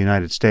about the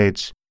United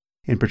States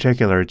in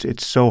particular,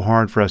 it's so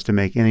hard for us to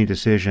make any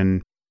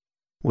decision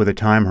with a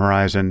time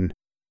horizon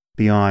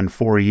beyond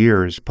 4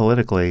 years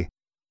politically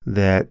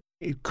that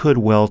it could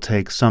well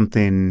take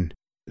something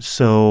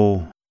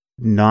so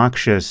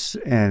noxious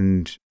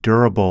and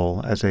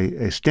durable as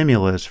a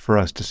stimulus for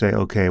us to say,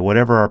 okay,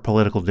 whatever our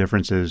political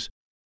differences,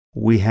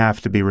 we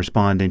have to be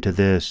responding to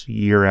this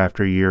year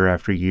after year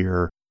after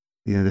year.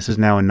 This is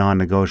now a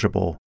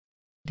non-negotiable,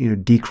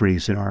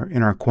 decrease in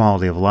our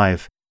quality of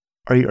life.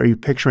 Are you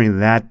picturing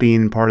that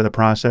being part of the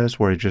process,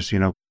 where it just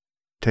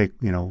take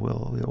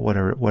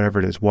whatever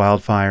it is,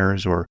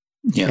 wildfires or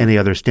any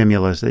other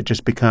stimulus, it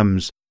just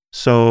becomes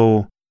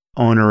so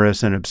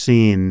onerous and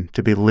obscene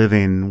to be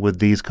living with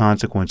these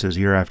consequences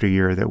year after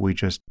year that we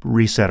just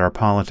reset our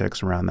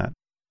politics around that?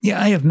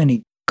 Yeah, I have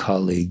many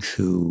colleagues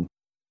who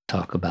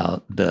talk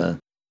about the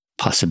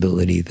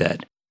possibility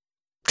that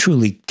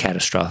truly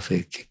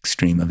catastrophic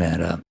extreme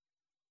event, a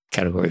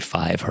Category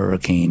 5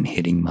 hurricane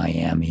hitting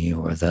Miami,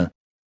 or the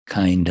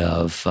kind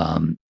of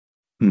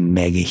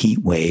mega heat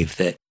wave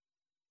that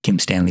Kim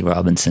Stanley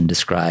Robinson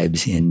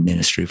describes in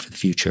Ministry for the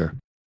Future.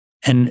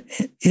 And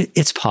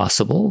it's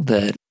possible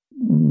that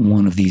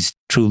one of these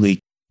truly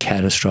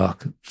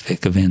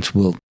catastrophic events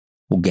will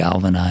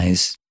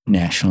galvanize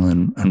national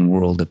and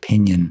world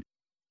opinion.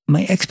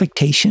 My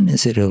expectation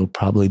is that it'll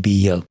probably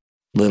be a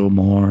little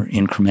more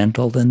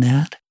incremental than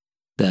that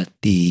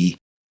the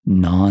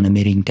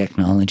non-emitting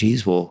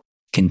technologies will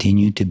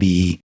continue to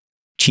be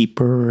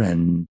cheaper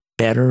and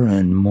better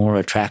and more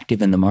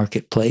attractive in the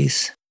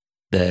marketplace,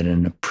 that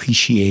an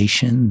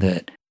appreciation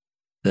that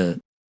the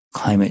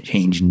climate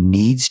change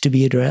needs to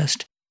be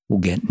addressed will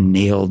get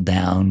nailed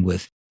down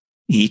with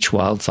each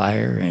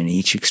wildfire and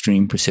each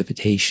extreme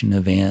precipitation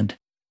event,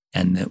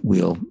 and that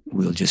we'll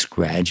just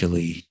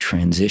gradually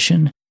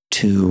transition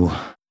to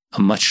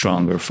a much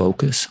stronger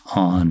focus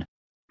on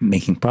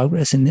making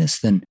progress in this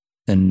than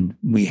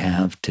we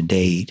have to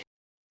date.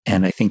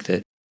 And I think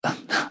that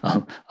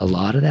a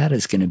lot of that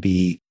is going to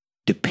be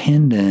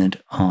dependent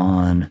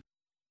on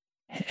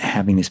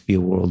having this be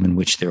a world in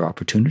which there are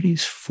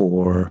opportunities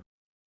for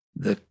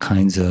the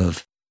kinds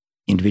of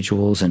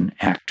individuals and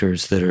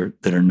actors that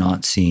are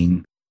not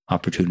seeing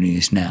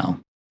opportunities now.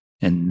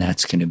 And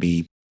that's going to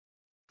be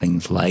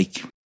things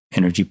like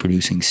energy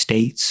producing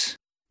states,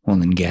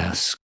 oil and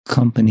gas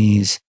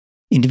companies,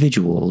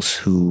 individuals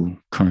who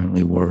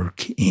currently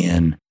work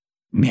in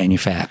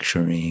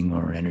manufacturing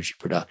or energy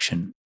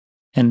production.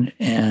 And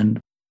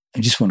I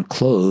just want to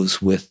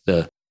close with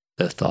the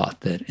thought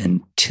that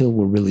until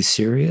we're really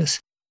serious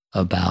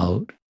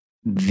about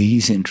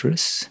these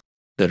interests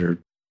that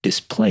are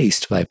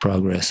displaced by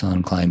progress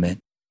on climate,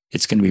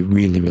 it's going to be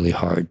really, really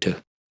hard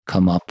to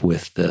come up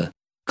with the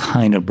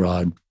kind of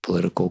broad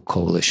political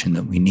coalition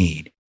that we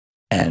need.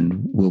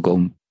 And we'll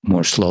go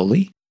more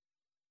slowly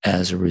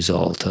as a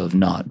result of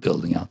not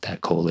building out that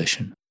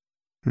coalition.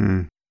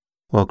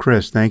 Well,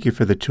 Chris, thank you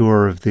for the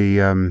tour of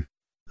the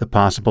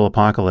possible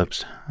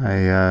apocalypse.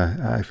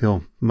 I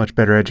feel much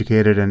better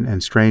educated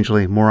and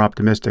strangely more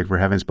optimistic for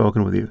having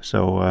spoken with you.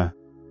 So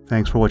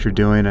thanks for what you're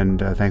doing, and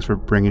thanks for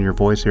bringing your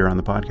voice here on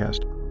the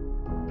podcast.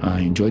 I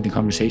enjoyed the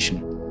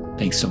conversation.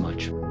 Thanks so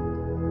much.